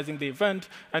organizing the event,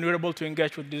 and we were able to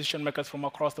engage with decision makers from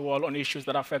across the world on issues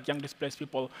that affect young displaced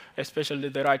people, especially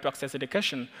the right to access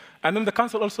education. And then the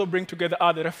Council also brings together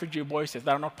other refugee voices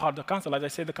that are not part of the Council. As I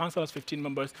said, the Council has 15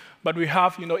 members, but we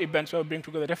have events where we bring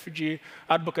together refugee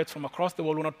advocates from across the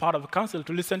world who are not part of the Council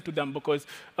to listen to them, because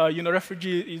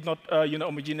refugee is not a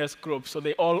homogeneous group, so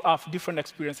they all have different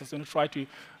experiences, and we try to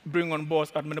bring on board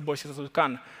as many voices as we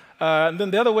can. And then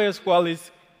the other way as well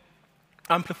is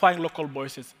amplifying local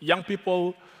voices. Young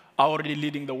people are already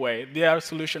leading the way. They are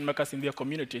solution makers in their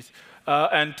communities.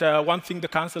 One thing the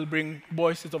Council brings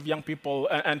voices of young people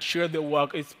and share their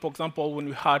work is, for example, when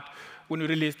we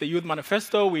released the Youth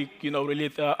Manifesto, we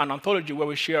released an anthology where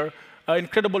we share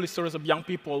incredible stories of young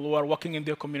people who are working in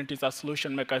their communities as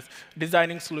solution makers,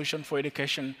 designing solutions for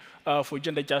education, for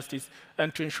gender justice,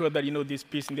 and to ensure that there's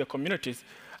peace in their communities.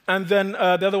 And then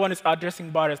the other one is addressing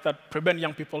barriers that prevent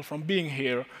young people from being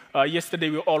here.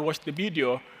 Yesterday, we all watched the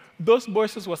video. Those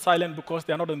voices were silent because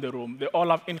they're not in the room. They all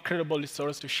have incredible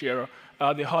stories to share.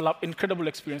 They all have incredible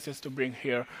experiences to bring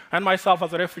here. And myself,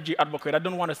 as a refugee advocate, I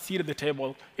don't want a seat at the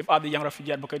table if other young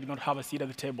refugee advocates do not have a seat at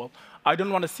the table. I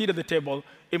don't want a seat at the table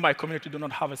if my community do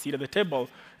not have a seat at the table.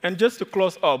 And just to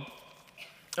close up,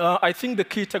 I think the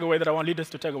key takeaway that I want leaders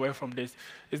to take away from this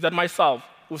is that myself,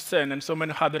 Hussein, and so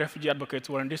many other refugee advocates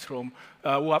who are in this room,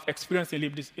 who have experienced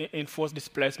in forced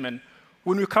displacement,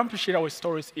 when we come to share our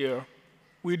stories here,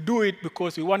 we do it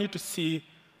because we want you to see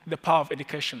the power of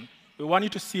education. We want you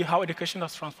to see how education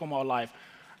has transformed our life.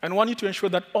 And we want you to ensure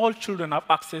that all children have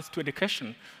access to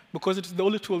education, because it's the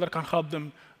only tool that can help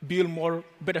them build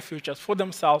better futures for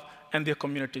themselves and their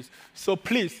communities. So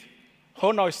please,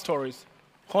 hone our stories,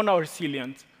 hone our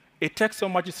resilience. It takes so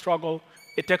much struggle,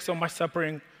 it takes so much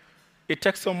suffering, it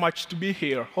takes so much to be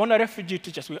here. Hone our refugee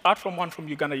teachers. We heard from one from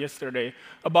Uganda yesterday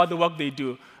about the work they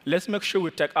do. Let's make sure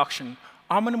we take action.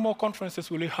 How many more conferences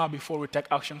will we have before we take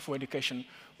action for education?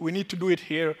 We need to do it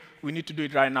here. We need to do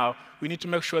it right now. We need to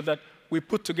make sure that we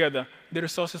put together the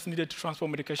resources needed to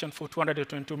transform education for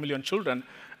 222 million children.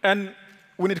 And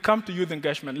when it comes to youth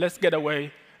engagement, let's get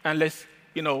away and let's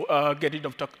get rid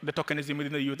of the tokenism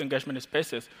within the youth engagement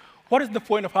spaces. What is the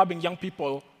point of having young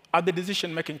people at the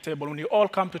decision-making table when you all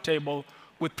come to table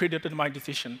with predetermined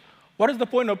decision? What is the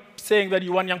point of saying that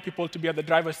you want young people to be at the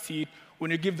driver's seat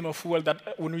when you give them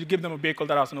a vehicle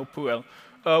that has no fuel?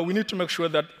 We need to make sure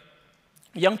that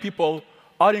young people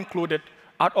are included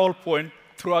at all points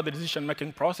throughout the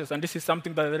decision-making process, and this is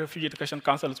something that the Refugee Education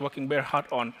Council is working very hard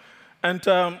on.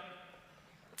 And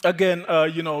again,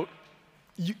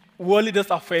 world leaders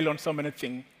have failed on so many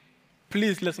things.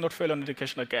 Please, let's not fail on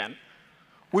education again.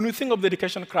 When we think of the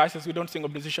education crisis, we don't think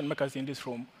of decision makers in this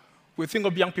room. We think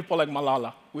of young people like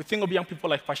Malala. We think of young people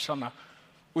like Pashana.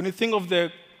 When we think of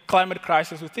the climate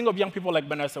crisis, we think of young people like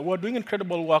Vanessa, who are doing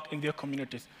incredible work in their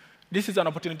communities. This is an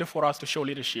opportunity for us to show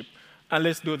leadership, and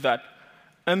let's do that.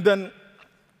 And then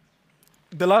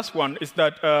the last one is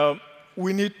that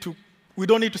we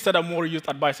don't need to set up more youth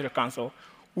advisory council.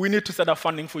 We need to set up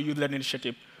funding for youth-led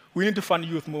initiative. We need to fund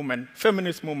youth movement,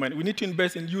 feminist movement. We need to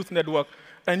invest in youth network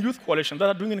and youth coalitions that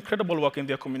are doing incredible work in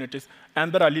their communities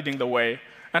and that are leading the way.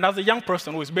 And as a young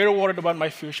person who is very worried about my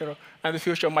future and the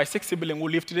future of my 6 siblings who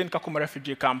live today in Kakuma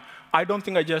refugee camp, I don't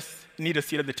think I just need a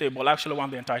seat at the table. I actually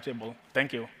want the entire table.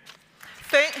 Thank you.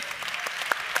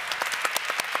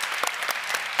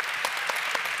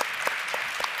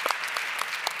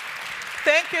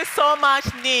 Thank you so much,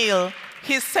 Nhial.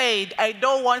 He said, I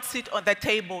don't want to sit on the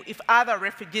table if other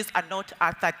refugees are not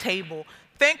at that table.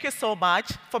 Thank you so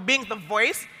much for being the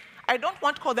voice. I don't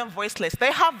want to call them voiceless.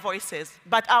 They have voices,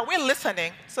 but are we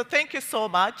listening? So thank you so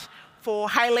much for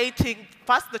highlighting,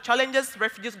 first, the challenges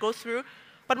refugees go through,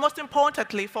 but most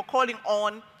importantly, for calling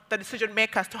on the decision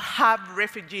makers to have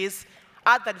refugees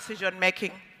at the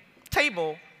decision-making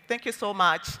table. Thank you so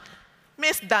much.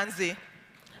 Ms. Danzi,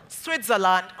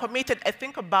 Switzerland committed, I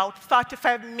think, about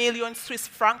 35 million Swiss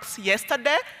francs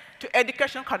yesterday to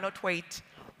Education Cannot Wait.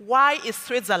 Why is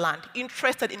Switzerland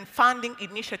interested in funding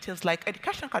initiatives like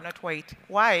Education Cannot Wait?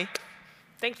 Why?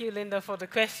 Thank you, Linda, for the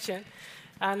question.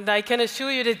 And I can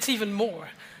assure you that it's even more.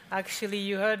 Actually,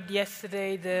 you heard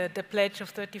yesterday the pledge of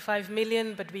 35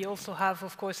 million, but we also have,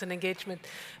 of course, an engagement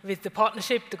with the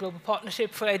partnership, the Global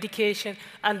Partnership for Education,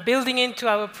 and building into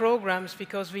our programs,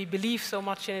 because we believe so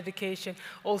much in education.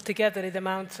 Altogether, it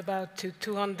amounts about to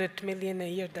 200 million a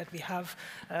year that we have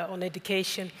on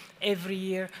education every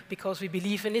year, because we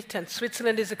believe in it. And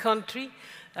Switzerland is a country,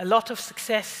 a lot of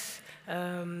success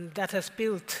that has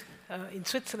built in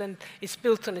Switzerland is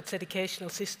built on its educational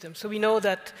system. So we know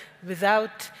that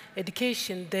without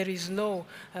education, there is no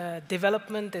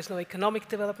development, there's no economic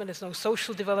development, there's no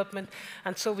social development,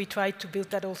 and so we try to build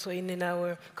that also in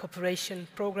our cooperation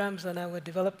programs and our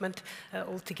development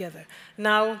altogether.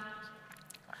 Now,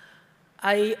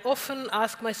 I often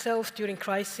ask myself during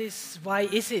crisis, why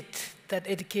is it that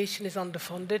education is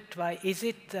underfunded? Why is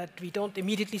it that we don't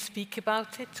immediately speak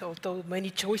about it, although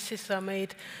many choices are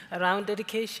made around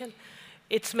education?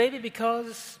 It's maybe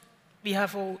because we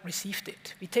have all received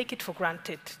it. We take it for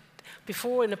granted.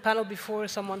 Before, in a panel before,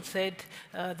 someone said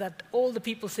that all the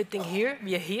people sitting here,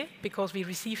 we are here because we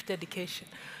received education.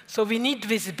 So we need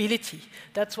visibility.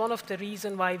 That's one of the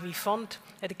reasons why we fund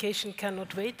Education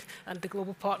Cannot Wait and the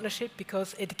Global Partnership,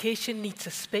 because education needs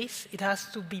a space. It has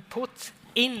to be put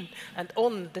in and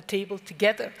on the table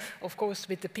together, of course,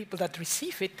 with the people that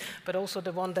receive it, but also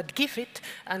the one that give it.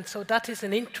 And so that is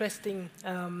an interesting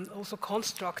also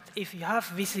construct if you have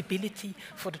visibility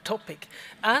for the topic.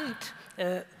 And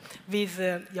with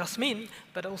Yasmin,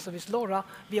 but also with Laura,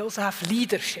 we also have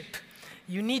leadership.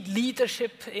 You need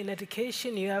leadership in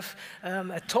education. You have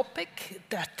a topic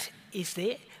that is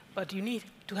there, but you need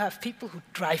to have people who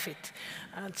drive it.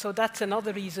 And so that's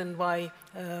another reason why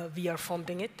we are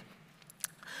funding it.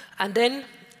 And then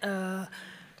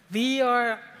we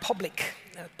are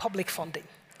public funding.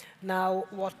 Now,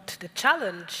 what the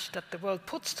challenge that the world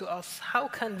puts to us, how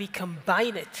can we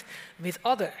combine it with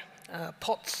other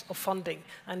pots of funding?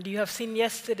 And you have seen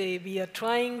yesterday, we are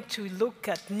trying to look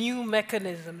at new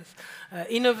mechanisms,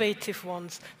 innovative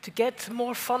ones, to get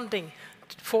more funding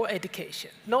for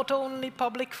education. Not only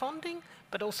public funding,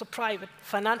 but also private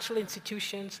financial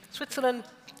institutions. Switzerland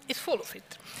is full of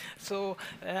it. So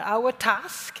our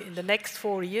task in the next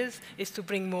 4 years is to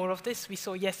bring more of this. We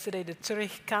saw yesterday the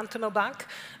Zurich Cantonal Bank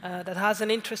that has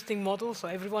an interesting model, so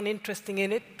everyone interested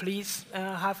in it, please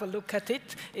have a look at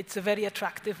it. It's a very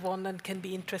attractive one and can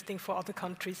be interesting for other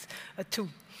countries too.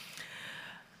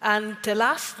 And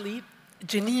lastly,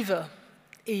 Geneva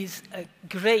is a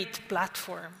great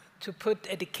platform to put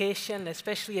education,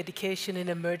 especially education in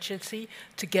emergency,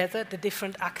 together, the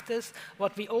different actors.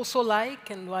 What we also like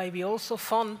and why we also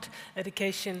fund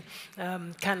Education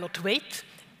Cannot Wait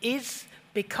is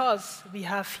because we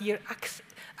have here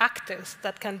actors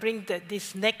that can bring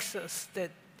this nexus, the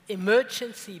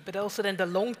emergency, but also then the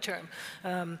long-term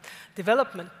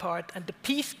development part and the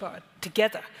peace part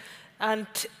together. And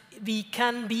we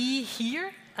can be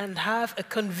here and have a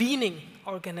convening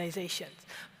organization,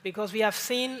 because we have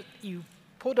seen you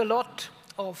put a lot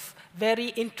of very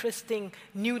interesting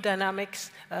new dynamics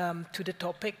to the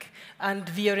topic, and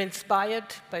we are inspired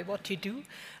by what you do.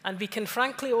 And we can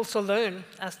frankly also learn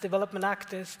as development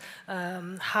actors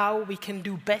how we can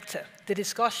do better. The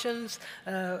discussions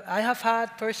I have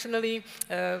had personally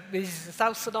with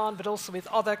South Sudan, but also with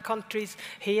other countries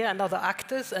here and other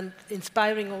actors, and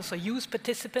inspiring also youth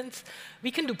participants, we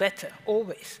can do better,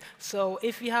 always. So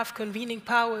if we have convening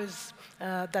powers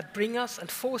that bring us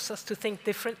and force us to think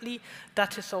differently,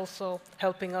 that is also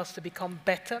helping us to become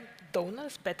better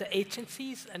donors, better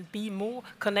agencies, and be more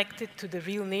connected to the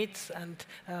real needs and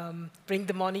bring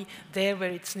the money there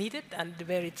where it's needed and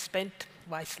where it's spent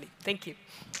wisely. Thank you.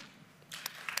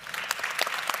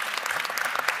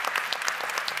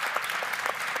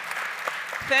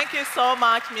 Thank you so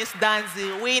much, Ms.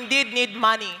 Danzi. We indeed need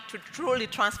money to truly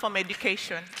transform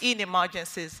education in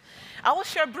emergencies. I will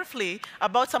share briefly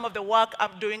about some of the work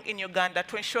I'm doing in Uganda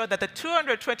to ensure that the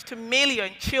 222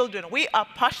 million children we are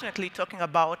passionately talking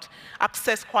about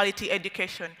access quality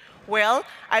education. Well,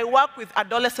 I work with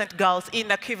adolescent girls in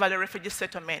Acuil refugee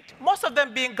settlement, most of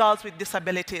them being girls with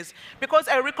disabilities, because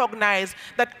I recognize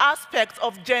that aspects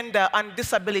of gender and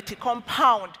disability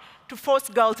compound to force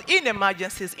girls in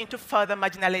emergencies into further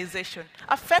marginalization,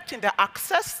 affecting their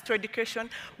access to education,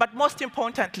 but most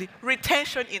importantly,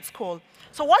 retention in school.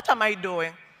 So what am I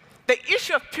doing? The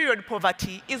issue of period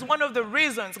poverty is one of the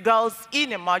reasons girls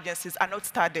in emergencies are not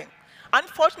studying.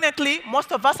 Unfortunately,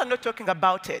 most of us are not talking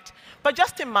about it. But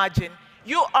just imagine,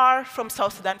 you are from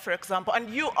South Sudan, for example, and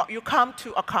you come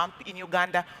to a camp in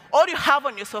Uganda. All you have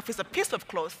on yourself is a piece of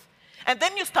cloth, and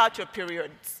then you start your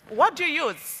periods. What do you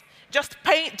use? Just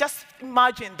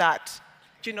imagine that,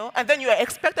 you know? And then you are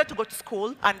expected to go to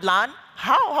school and learn.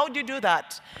 How do you do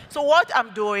that? So what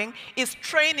I'm doing is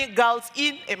training girls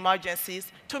in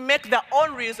emergencies to make their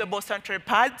own reusable sanitary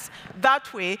pads.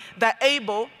 That way, they're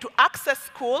able to access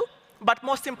school, but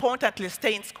most importantly,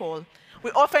 stay in school.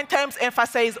 We oftentimes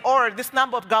emphasize, this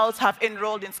number of girls have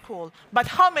enrolled in school. But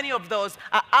how many of those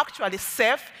are actually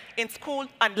safe in school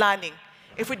and learning?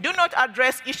 If we do not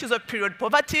address issues of period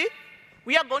poverty,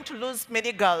 we are going to lose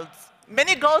many girls.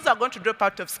 Many girls are going to drop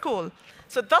out of school.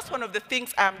 So that's one of the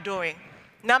things I'm doing.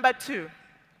 Number two,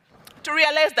 to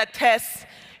realize that TESS,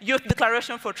 Youth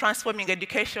Declaration for Transforming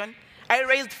Education, I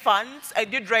raised funds. I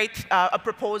did write a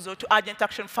proposal to Urgent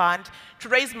Action Fund to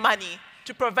raise money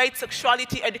to provide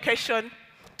sexuality education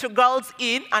to girls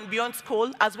in and beyond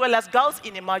school, as well as girls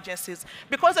in emergencies.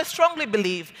 Because I strongly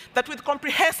believe that with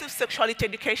comprehensive sexuality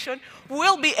education,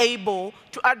 we'll be able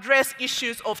to address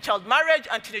issues of child marriage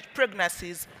and teenage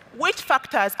pregnancies, which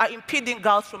factors are impeding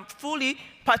girls from fully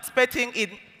participating in,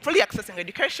 fully accessing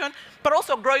education, but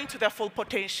also growing to their full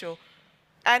potential.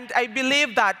 And I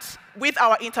believe that with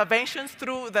our interventions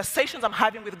through the sessions I'm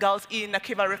having with girls in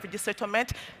Acuil refugee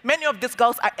settlement, many of these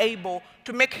girls are able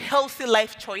to make healthy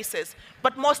life choices,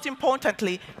 but most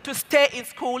importantly, to stay in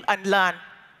school and learn.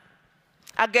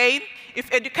 Again,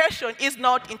 if education is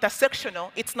not intersectional,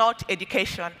 it's not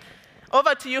education.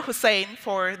 Over to you, Hussein,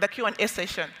 for the Q&A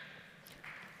session.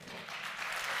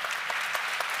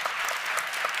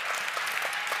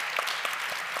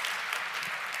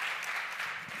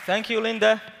 Thank you,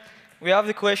 Linda. We have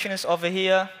the questions over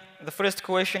here. The first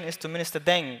question is to Minister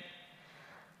Deng.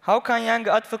 How can young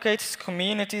advocates,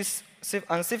 communities,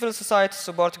 and civil society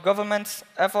support government's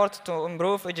effort to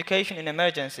improve education in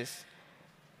emergencies?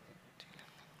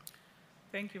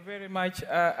 Thank you very much.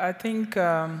 I think,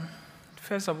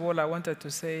 first of all, I wanted to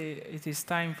say it is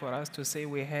time for us to say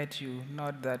we heard you,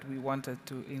 not that we wanted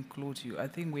to include you. I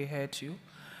think we heard you,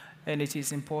 and it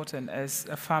is important as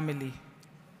a family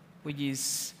which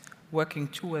is working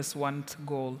towards one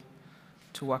goal,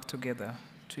 to work together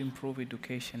to improve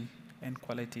education and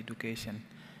quality education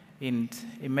in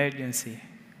emergency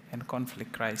and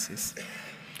conflict crisis.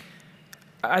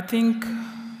 I think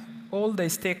all the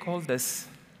stakeholders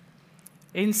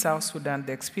in South Sudan,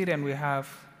 the experience we have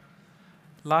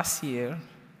last year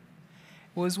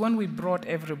was when we brought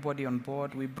everybody on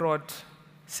board. We brought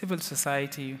civil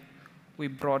society, we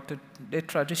brought the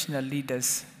traditional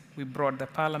leaders, we brought the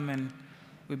parliament,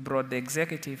 we brought the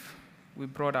executive, we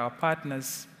brought our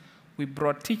partners, we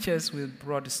brought teachers, we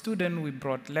brought students, we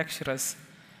brought lecturers,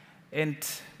 and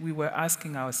we were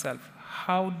asking ourselves,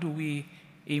 how do we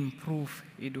improve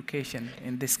education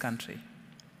in this country?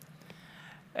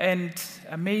 And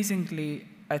amazingly,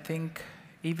 I think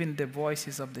even the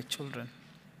voices of the children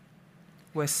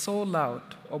were so loud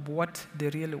of what they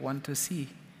really want to see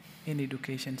in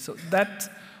education. So that's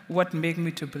what made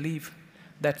me to believe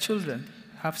that children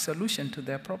have solutions to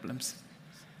their problems.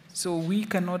 So we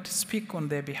cannot speak on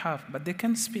their behalf, but they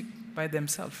can speak by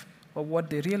themselves of what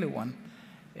they really want.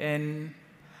 And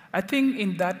I think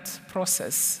in that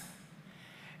process,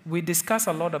 we discuss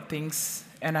a lot of things,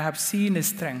 and I have seen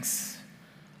strengths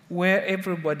where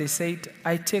everybody said,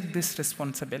 I take this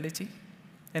responsibility,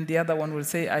 and the other one will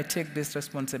say, I take this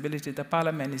responsibility. The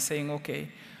parliament is saying, okay,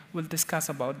 we'll discuss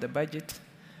about the budget.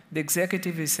 The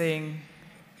executive is saying,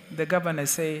 the governor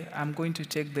say, I'm going to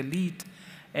take the lead,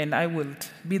 and I will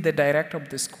be the director of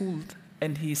the school.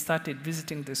 And he started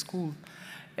visiting the school,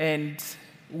 and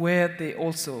where they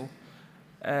also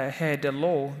had a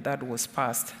law that was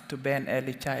passed to ban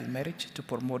early child marriage, to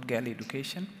promote girl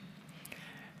education.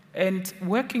 And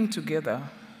working together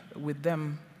with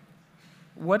them,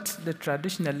 what the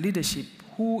traditional leadership,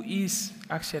 who is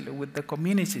actually with the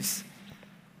communities,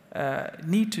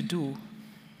 need to do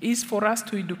is for us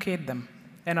to educate them.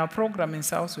 And our program in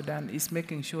South Sudan is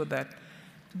making sure that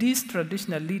these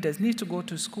traditional leaders need to go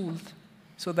to schools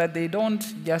so that they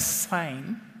don't just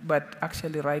sign, but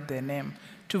actually write their name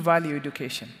to value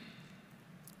education,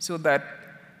 so that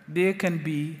they can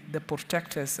be the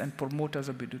protectors and promoters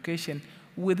of education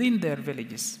within their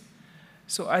villages.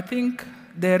 So I think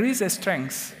there is a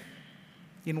strength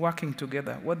in working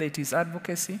together, whether it is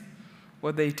advocacy,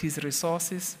 whether it is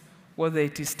resources, whether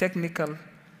it is technical,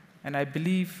 and I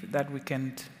believe that we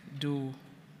can do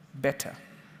better.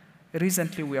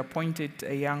 Recently, we appointed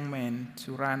a young man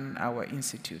to run our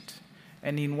institute,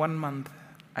 and in 1 month,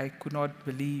 I could not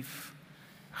believe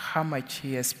how much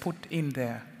he has put in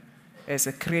there as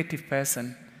a creative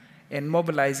person and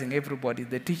mobilizing everybody,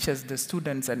 the teachers, the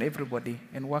students, and everybody,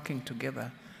 and working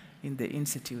together in the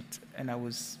institute, and I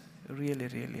was really,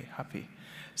 really happy.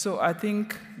 So I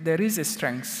think there is a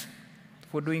strength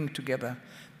for doing together.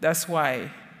 That's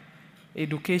why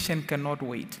education cannot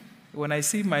wait. When I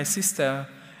see my sister,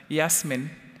 Yasmin,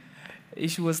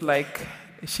 she was like,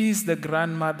 she's the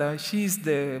grandmother, she's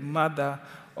the mother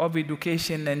of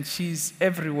education, and she's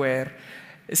everywhere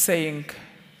saying,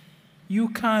 you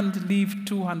can't leave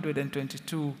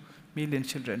 222 million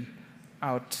children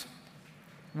out.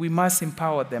 We must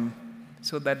empower them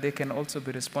so that they can also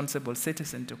be responsible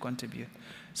citizens to contribute.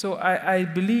 So I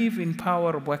believe in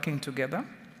power of working together.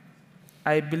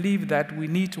 I believe that we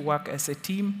need to work as a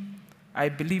team. I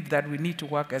believe that we need to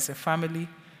work as a family.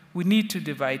 We need to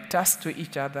divide tasks to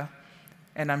each other.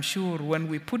 And I'm sure when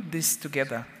we put this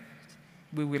together,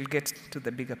 we will get to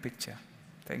the bigger picture.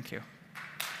 Thank you.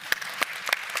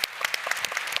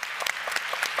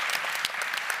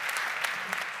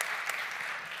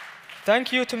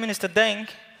 Thank you to Minister Deng.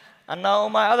 And now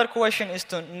my other question is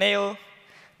to Nhial.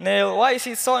 Nhial, why is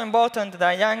it so important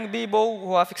that young people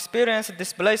who have experienced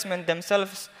displacement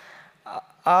themselves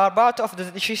are part of the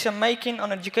decision-making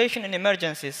on education in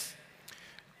emergencies?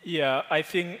 Yeah, I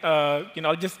think,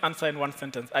 I'll just answer in one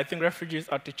sentence. I think refugees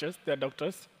are teachers, they're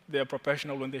doctors, they're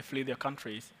professionals when they flee their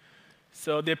countries.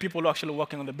 So they're people who are actually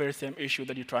working on the very same issue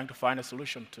that you're trying to find a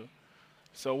solution to.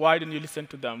 So why don't you listen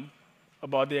to them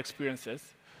about their experiences,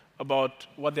 about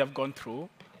what they have gone through,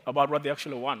 about what they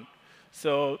actually want?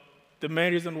 So the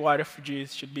main reason why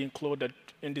refugees should be included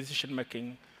in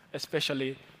decision-making,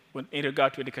 especially in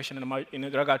regard to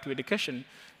education,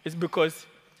 is because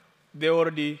they're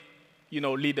already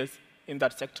leaders in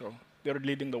that sector. They're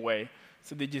leading the way.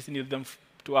 So they just need them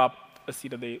to have a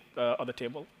seat at the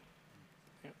table.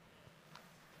 Yeah.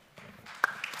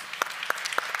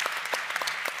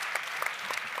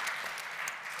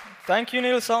 Thank you,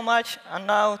 Nhial, so much. And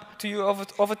now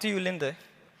over to you, Linda.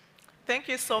 Thank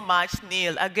you so much,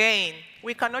 Nhial. Again,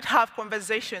 we cannot have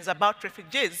conversations about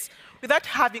refugees without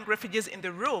having refugees in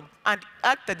the room and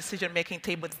at the decision-making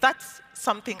table. That's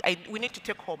something we need to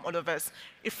take home, all of us.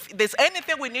 If there's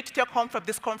anything we need to take home from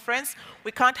this conference,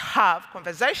 we can't have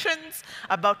conversations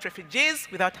about refugees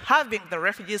without having the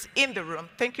refugees in the room.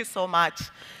 Thank you so much.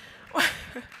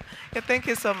 Yeah, thank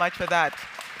you so much for that.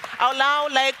 I would now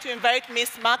like to invite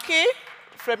Ms. Maki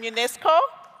from UNESCO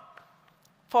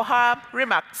for her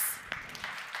remarks.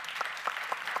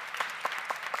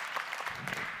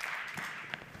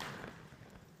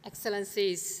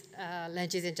 Excellencies,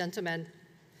 ladies and gentlemen.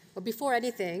 But before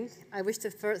anything, I wish to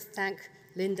first thank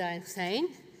Linda and Hussein,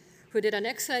 who did an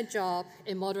excellent job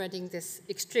in moderating this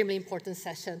extremely important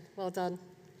session. Well done.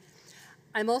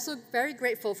 I'm also very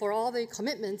grateful for all the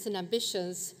commitments and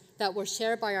ambitions that were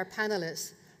shared by our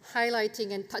panelists,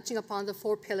 highlighting and touching upon the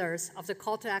 4 pillars of the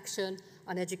call to action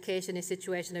on education in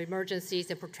situations of emergencies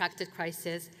and protracted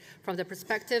crises from the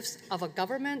perspectives of a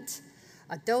government,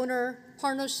 a donor,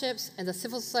 partnerships, and the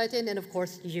civil society, and of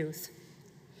course, youth.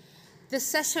 This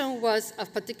session was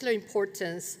of particular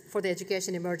importance for the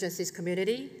education emergencies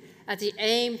community at the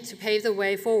aim to pave the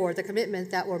way forward, the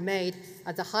commitments that were made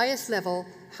at the highest level,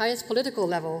 highest political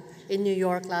level in New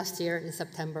York last year in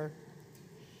September.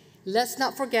 Let's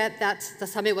not forget that the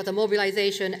summit was a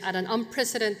mobilization at an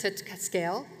unprecedented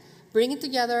scale, bringing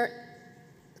together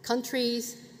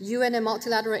countries, UN and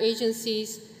multilateral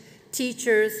agencies,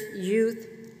 teachers, youth,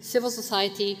 civil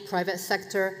society, private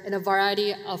sector, and a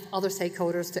variety of other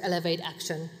stakeholders to elevate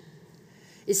action.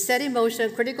 It set in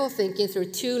motion critical thinking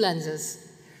through 2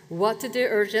 lenses: what to do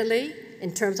urgently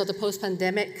in terms of the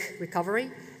post-pandemic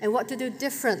recovery, and what to do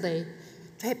differently,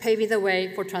 paving the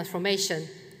way for transformation.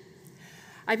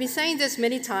 I've been saying this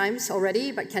many times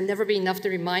already, but can never be enough to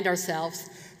remind ourselves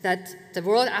that the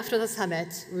world after the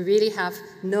summit, we cannot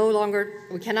no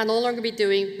longer be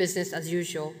doing business as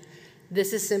usual.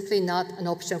 This is simply not an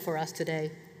option for us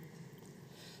today.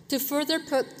 To further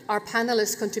put our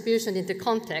panelists' contribution into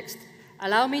context,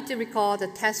 allow me to recall the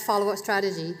test follow-up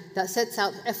strategy that sets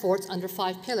out efforts under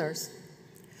 5 pillars.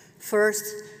 First,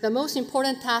 the most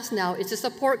important task now is to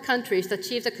support countries to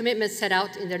achieve the commitments set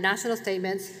out in their national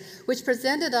statements, which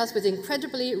presented us with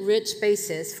incredibly rich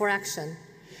basis for action.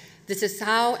 This is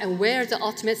how and where the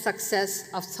ultimate success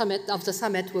of the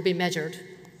summit will be measured.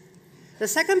 The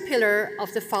second pillar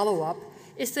of the follow-up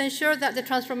is to ensure that the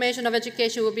transformation of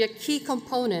education will be a key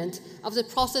component of the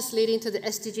process leading to the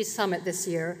SDG Summit this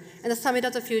year and the Summit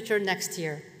of the Future next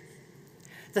year.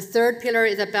 The third pillar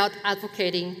is about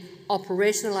advocating,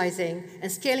 operationalizing,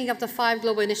 and scaling up the 5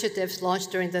 global initiatives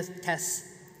launched during the tests.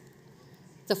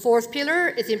 The fourth pillar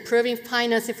is improving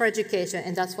financing for education,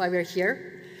 and that's why we're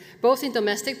here, both in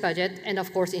domestic budget and,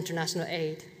 of course, international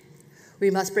aid. We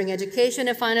must bring education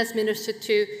and finance ministers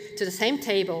to the same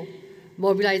table.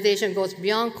 Mobilization goes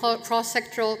beyond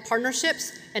cross-sectoral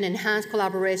partnerships and enhanced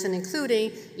collaboration,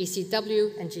 including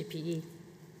ECW and GPE.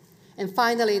 And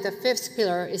finally, the fifth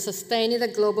pillar is sustaining the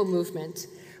global movement.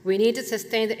 We need to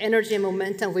sustain the energy and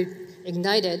momentum we've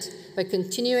ignited by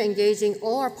continuing engaging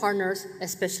all our partners,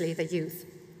 especially the youth.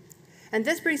 And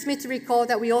this brings me to recall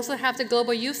that we also have the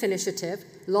Global Youth Initiative,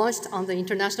 launched on the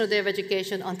International Day of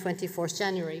Education on 24th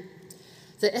January.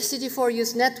 The SDG4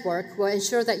 Youth Network will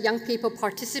ensure that young people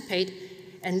participate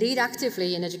and lead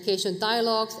actively in education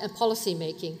dialogues and policy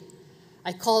making.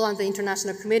 I call on the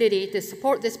international community to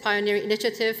support this pioneering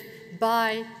initiative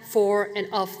by, for, and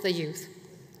of the youth.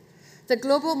 The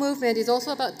global movement is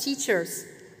also about teachers.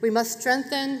 We must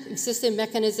strengthen existing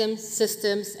mechanisms,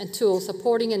 systems, and tools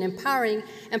supporting and empowering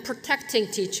and protecting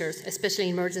teachers, especially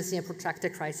in emergency and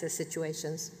protracted crisis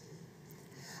situations.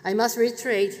 I must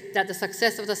reiterate that the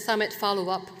success of the summit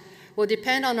follow-up will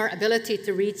depend on our ability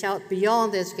to reach out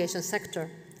beyond the education sector.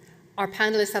 Our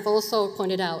panelists have also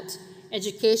pointed out,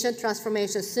 education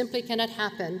transformation simply cannot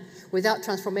happen without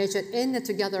transformation in and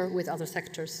together with other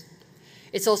sectors.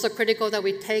 It's also critical that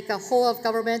we take a whole of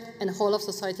government and whole of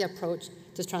society approach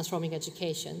to transforming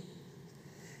education.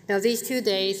 Now, these 2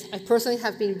 days, I personally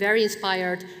have been very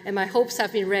inspired, and my hopes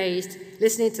have been raised,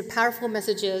 listening to powerful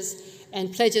messages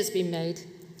and pledges being made,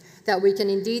 that we can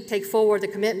indeed take forward the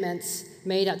commitments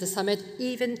made at the summit,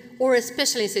 even or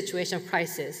especially in situation of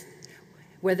crisis.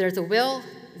 Where there's a will,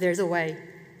 there's a way.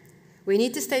 We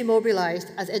need to stay mobilized,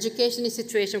 as education in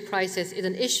situation of crisis is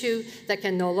an issue that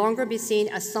can no longer be seen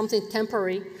as something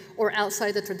temporary or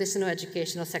outside the traditional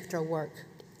educational sector work.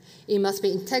 It must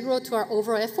be integral to our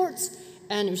overall efforts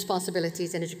and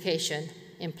responsibilities in education,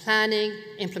 in planning,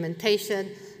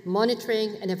 implementation,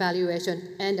 monitoring and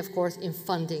evaluation, and of course in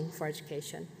funding for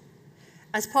education.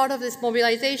 As part of this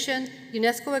mobilization,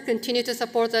 UNESCO will continue to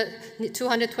support the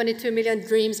 222 Million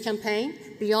Dreams campaign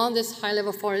beyond this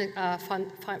high-level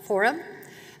forum.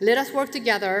 Let us work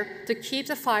together to keep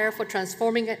the fire for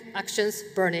transforming actions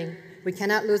burning. We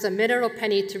cannot lose a minute or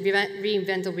penny to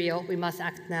reinvent the wheel. We must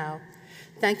act now.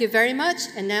 Thank you very much,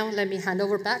 and now let me hand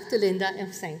over back to Linda and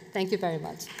Hussein. Thank you very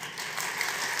much.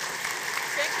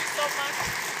 Thank you so much.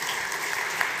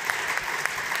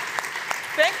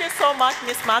 Thank you so much,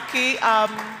 Ms. Maki.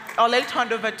 I'll let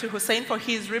hand over to Hussein for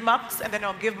his remarks, and then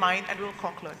I'll give mine, and we'll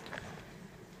conclude.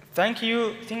 Thank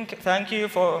you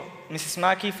for Mrs.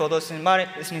 Maki for those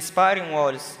inspiring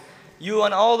words. You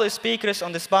and all the speakers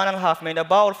on this panel have made a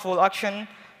powerful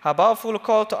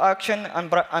call to action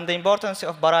and the importance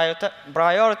of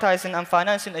prioritizing and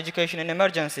financing education in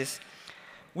emergencies.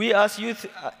 We as youth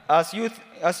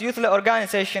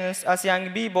organizations, as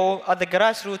young people at the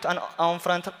grassroots and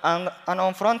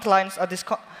on front lines at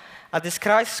this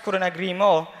crisis couldn't agree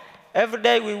more. Every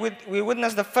day we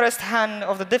witness the first hand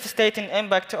of the devastating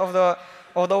impact of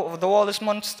the world's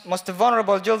most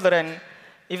vulnerable children.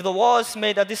 If the wars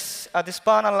made at this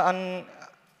panel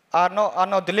are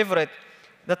not delivered,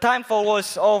 the time for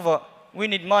wars is over. We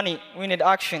need money, we need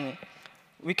action.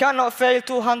 We cannot fail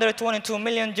 222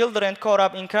 million children caught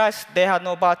up in crisis they had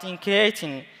no part in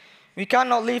creating. We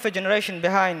cannot leave a generation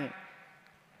behind.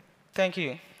 Thank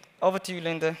you. Over to you,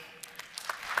 Linda.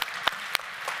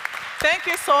 Thank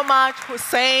you so much,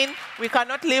 Hussein. We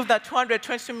cannot leave the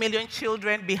 220 million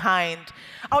children behind.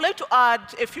 I would like to add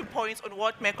a few points on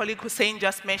what my colleague Hussein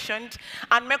just mentioned.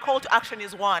 And my call to action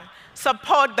is one,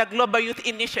 support the Global Youth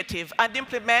Initiative and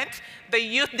implement the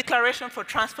Youth Declaration for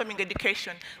Transforming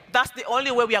Education. That's the only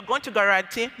way we are going to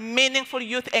guarantee meaningful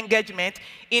youth engagement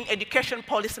in education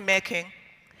policy making.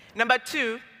 Number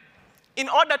two, in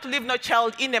order to leave no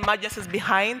child in emergencies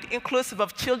behind, inclusive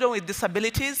of children with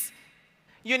disabilities,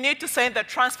 you need to send the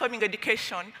Transforming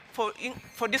Education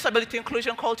for Disability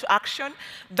Inclusion call to action.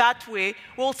 That way,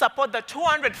 we'll support the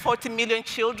 240 million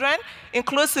children,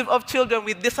 inclusive of children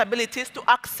with disabilities, to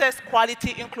access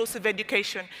quality inclusive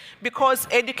education, because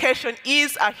education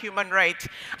is a human right.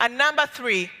 And number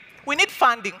 3, we need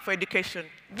funding for education.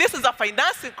 This is a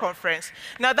financing conference.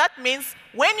 Now that means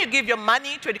when you give your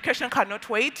money to Education Cannot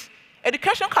Wait,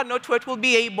 Education Cannot Wait will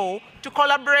be able to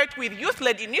collaborate with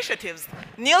youth-led initiatives.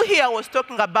 Nhial here was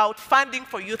talking about funding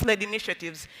for youth-led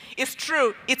initiatives. It's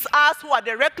true, it's us who are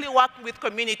directly working with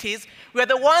communities. We're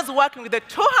the ones working with the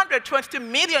 220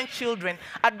 million children,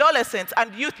 adolescents,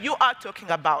 and youth you are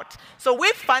talking about. So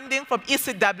with funding from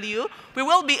ECW, we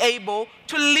will be able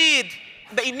to lead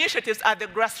the initiatives at the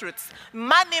grassroots.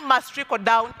 Money must trickle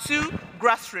down to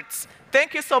grassroots.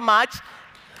 Thank you so much.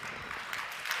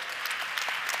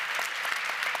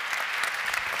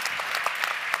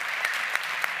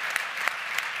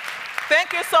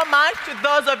 Thank you so much to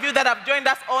those of you that have joined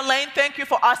us online. Thank you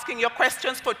for asking your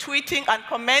questions, for tweeting and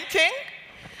commenting.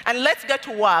 And let's get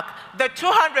to work. The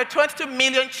 222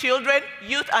 million children,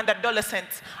 youth, and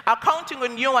adolescents are counting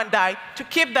on you and I to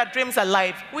keep their dreams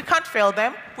alive. We can't fail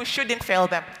them. We shouldn't fail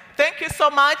them. Thank you so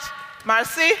much.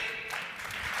 Marcy.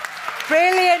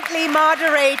 Brilliantly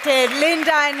moderated,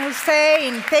 Linda and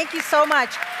Hussein. Thank you so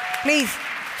much. Please,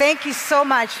 thank you so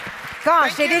much.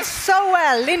 Gosh, they did so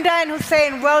well. Linda and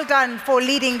Hussein, well done for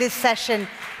leading this session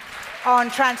on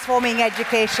transforming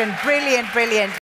education. Brilliant, brilliant.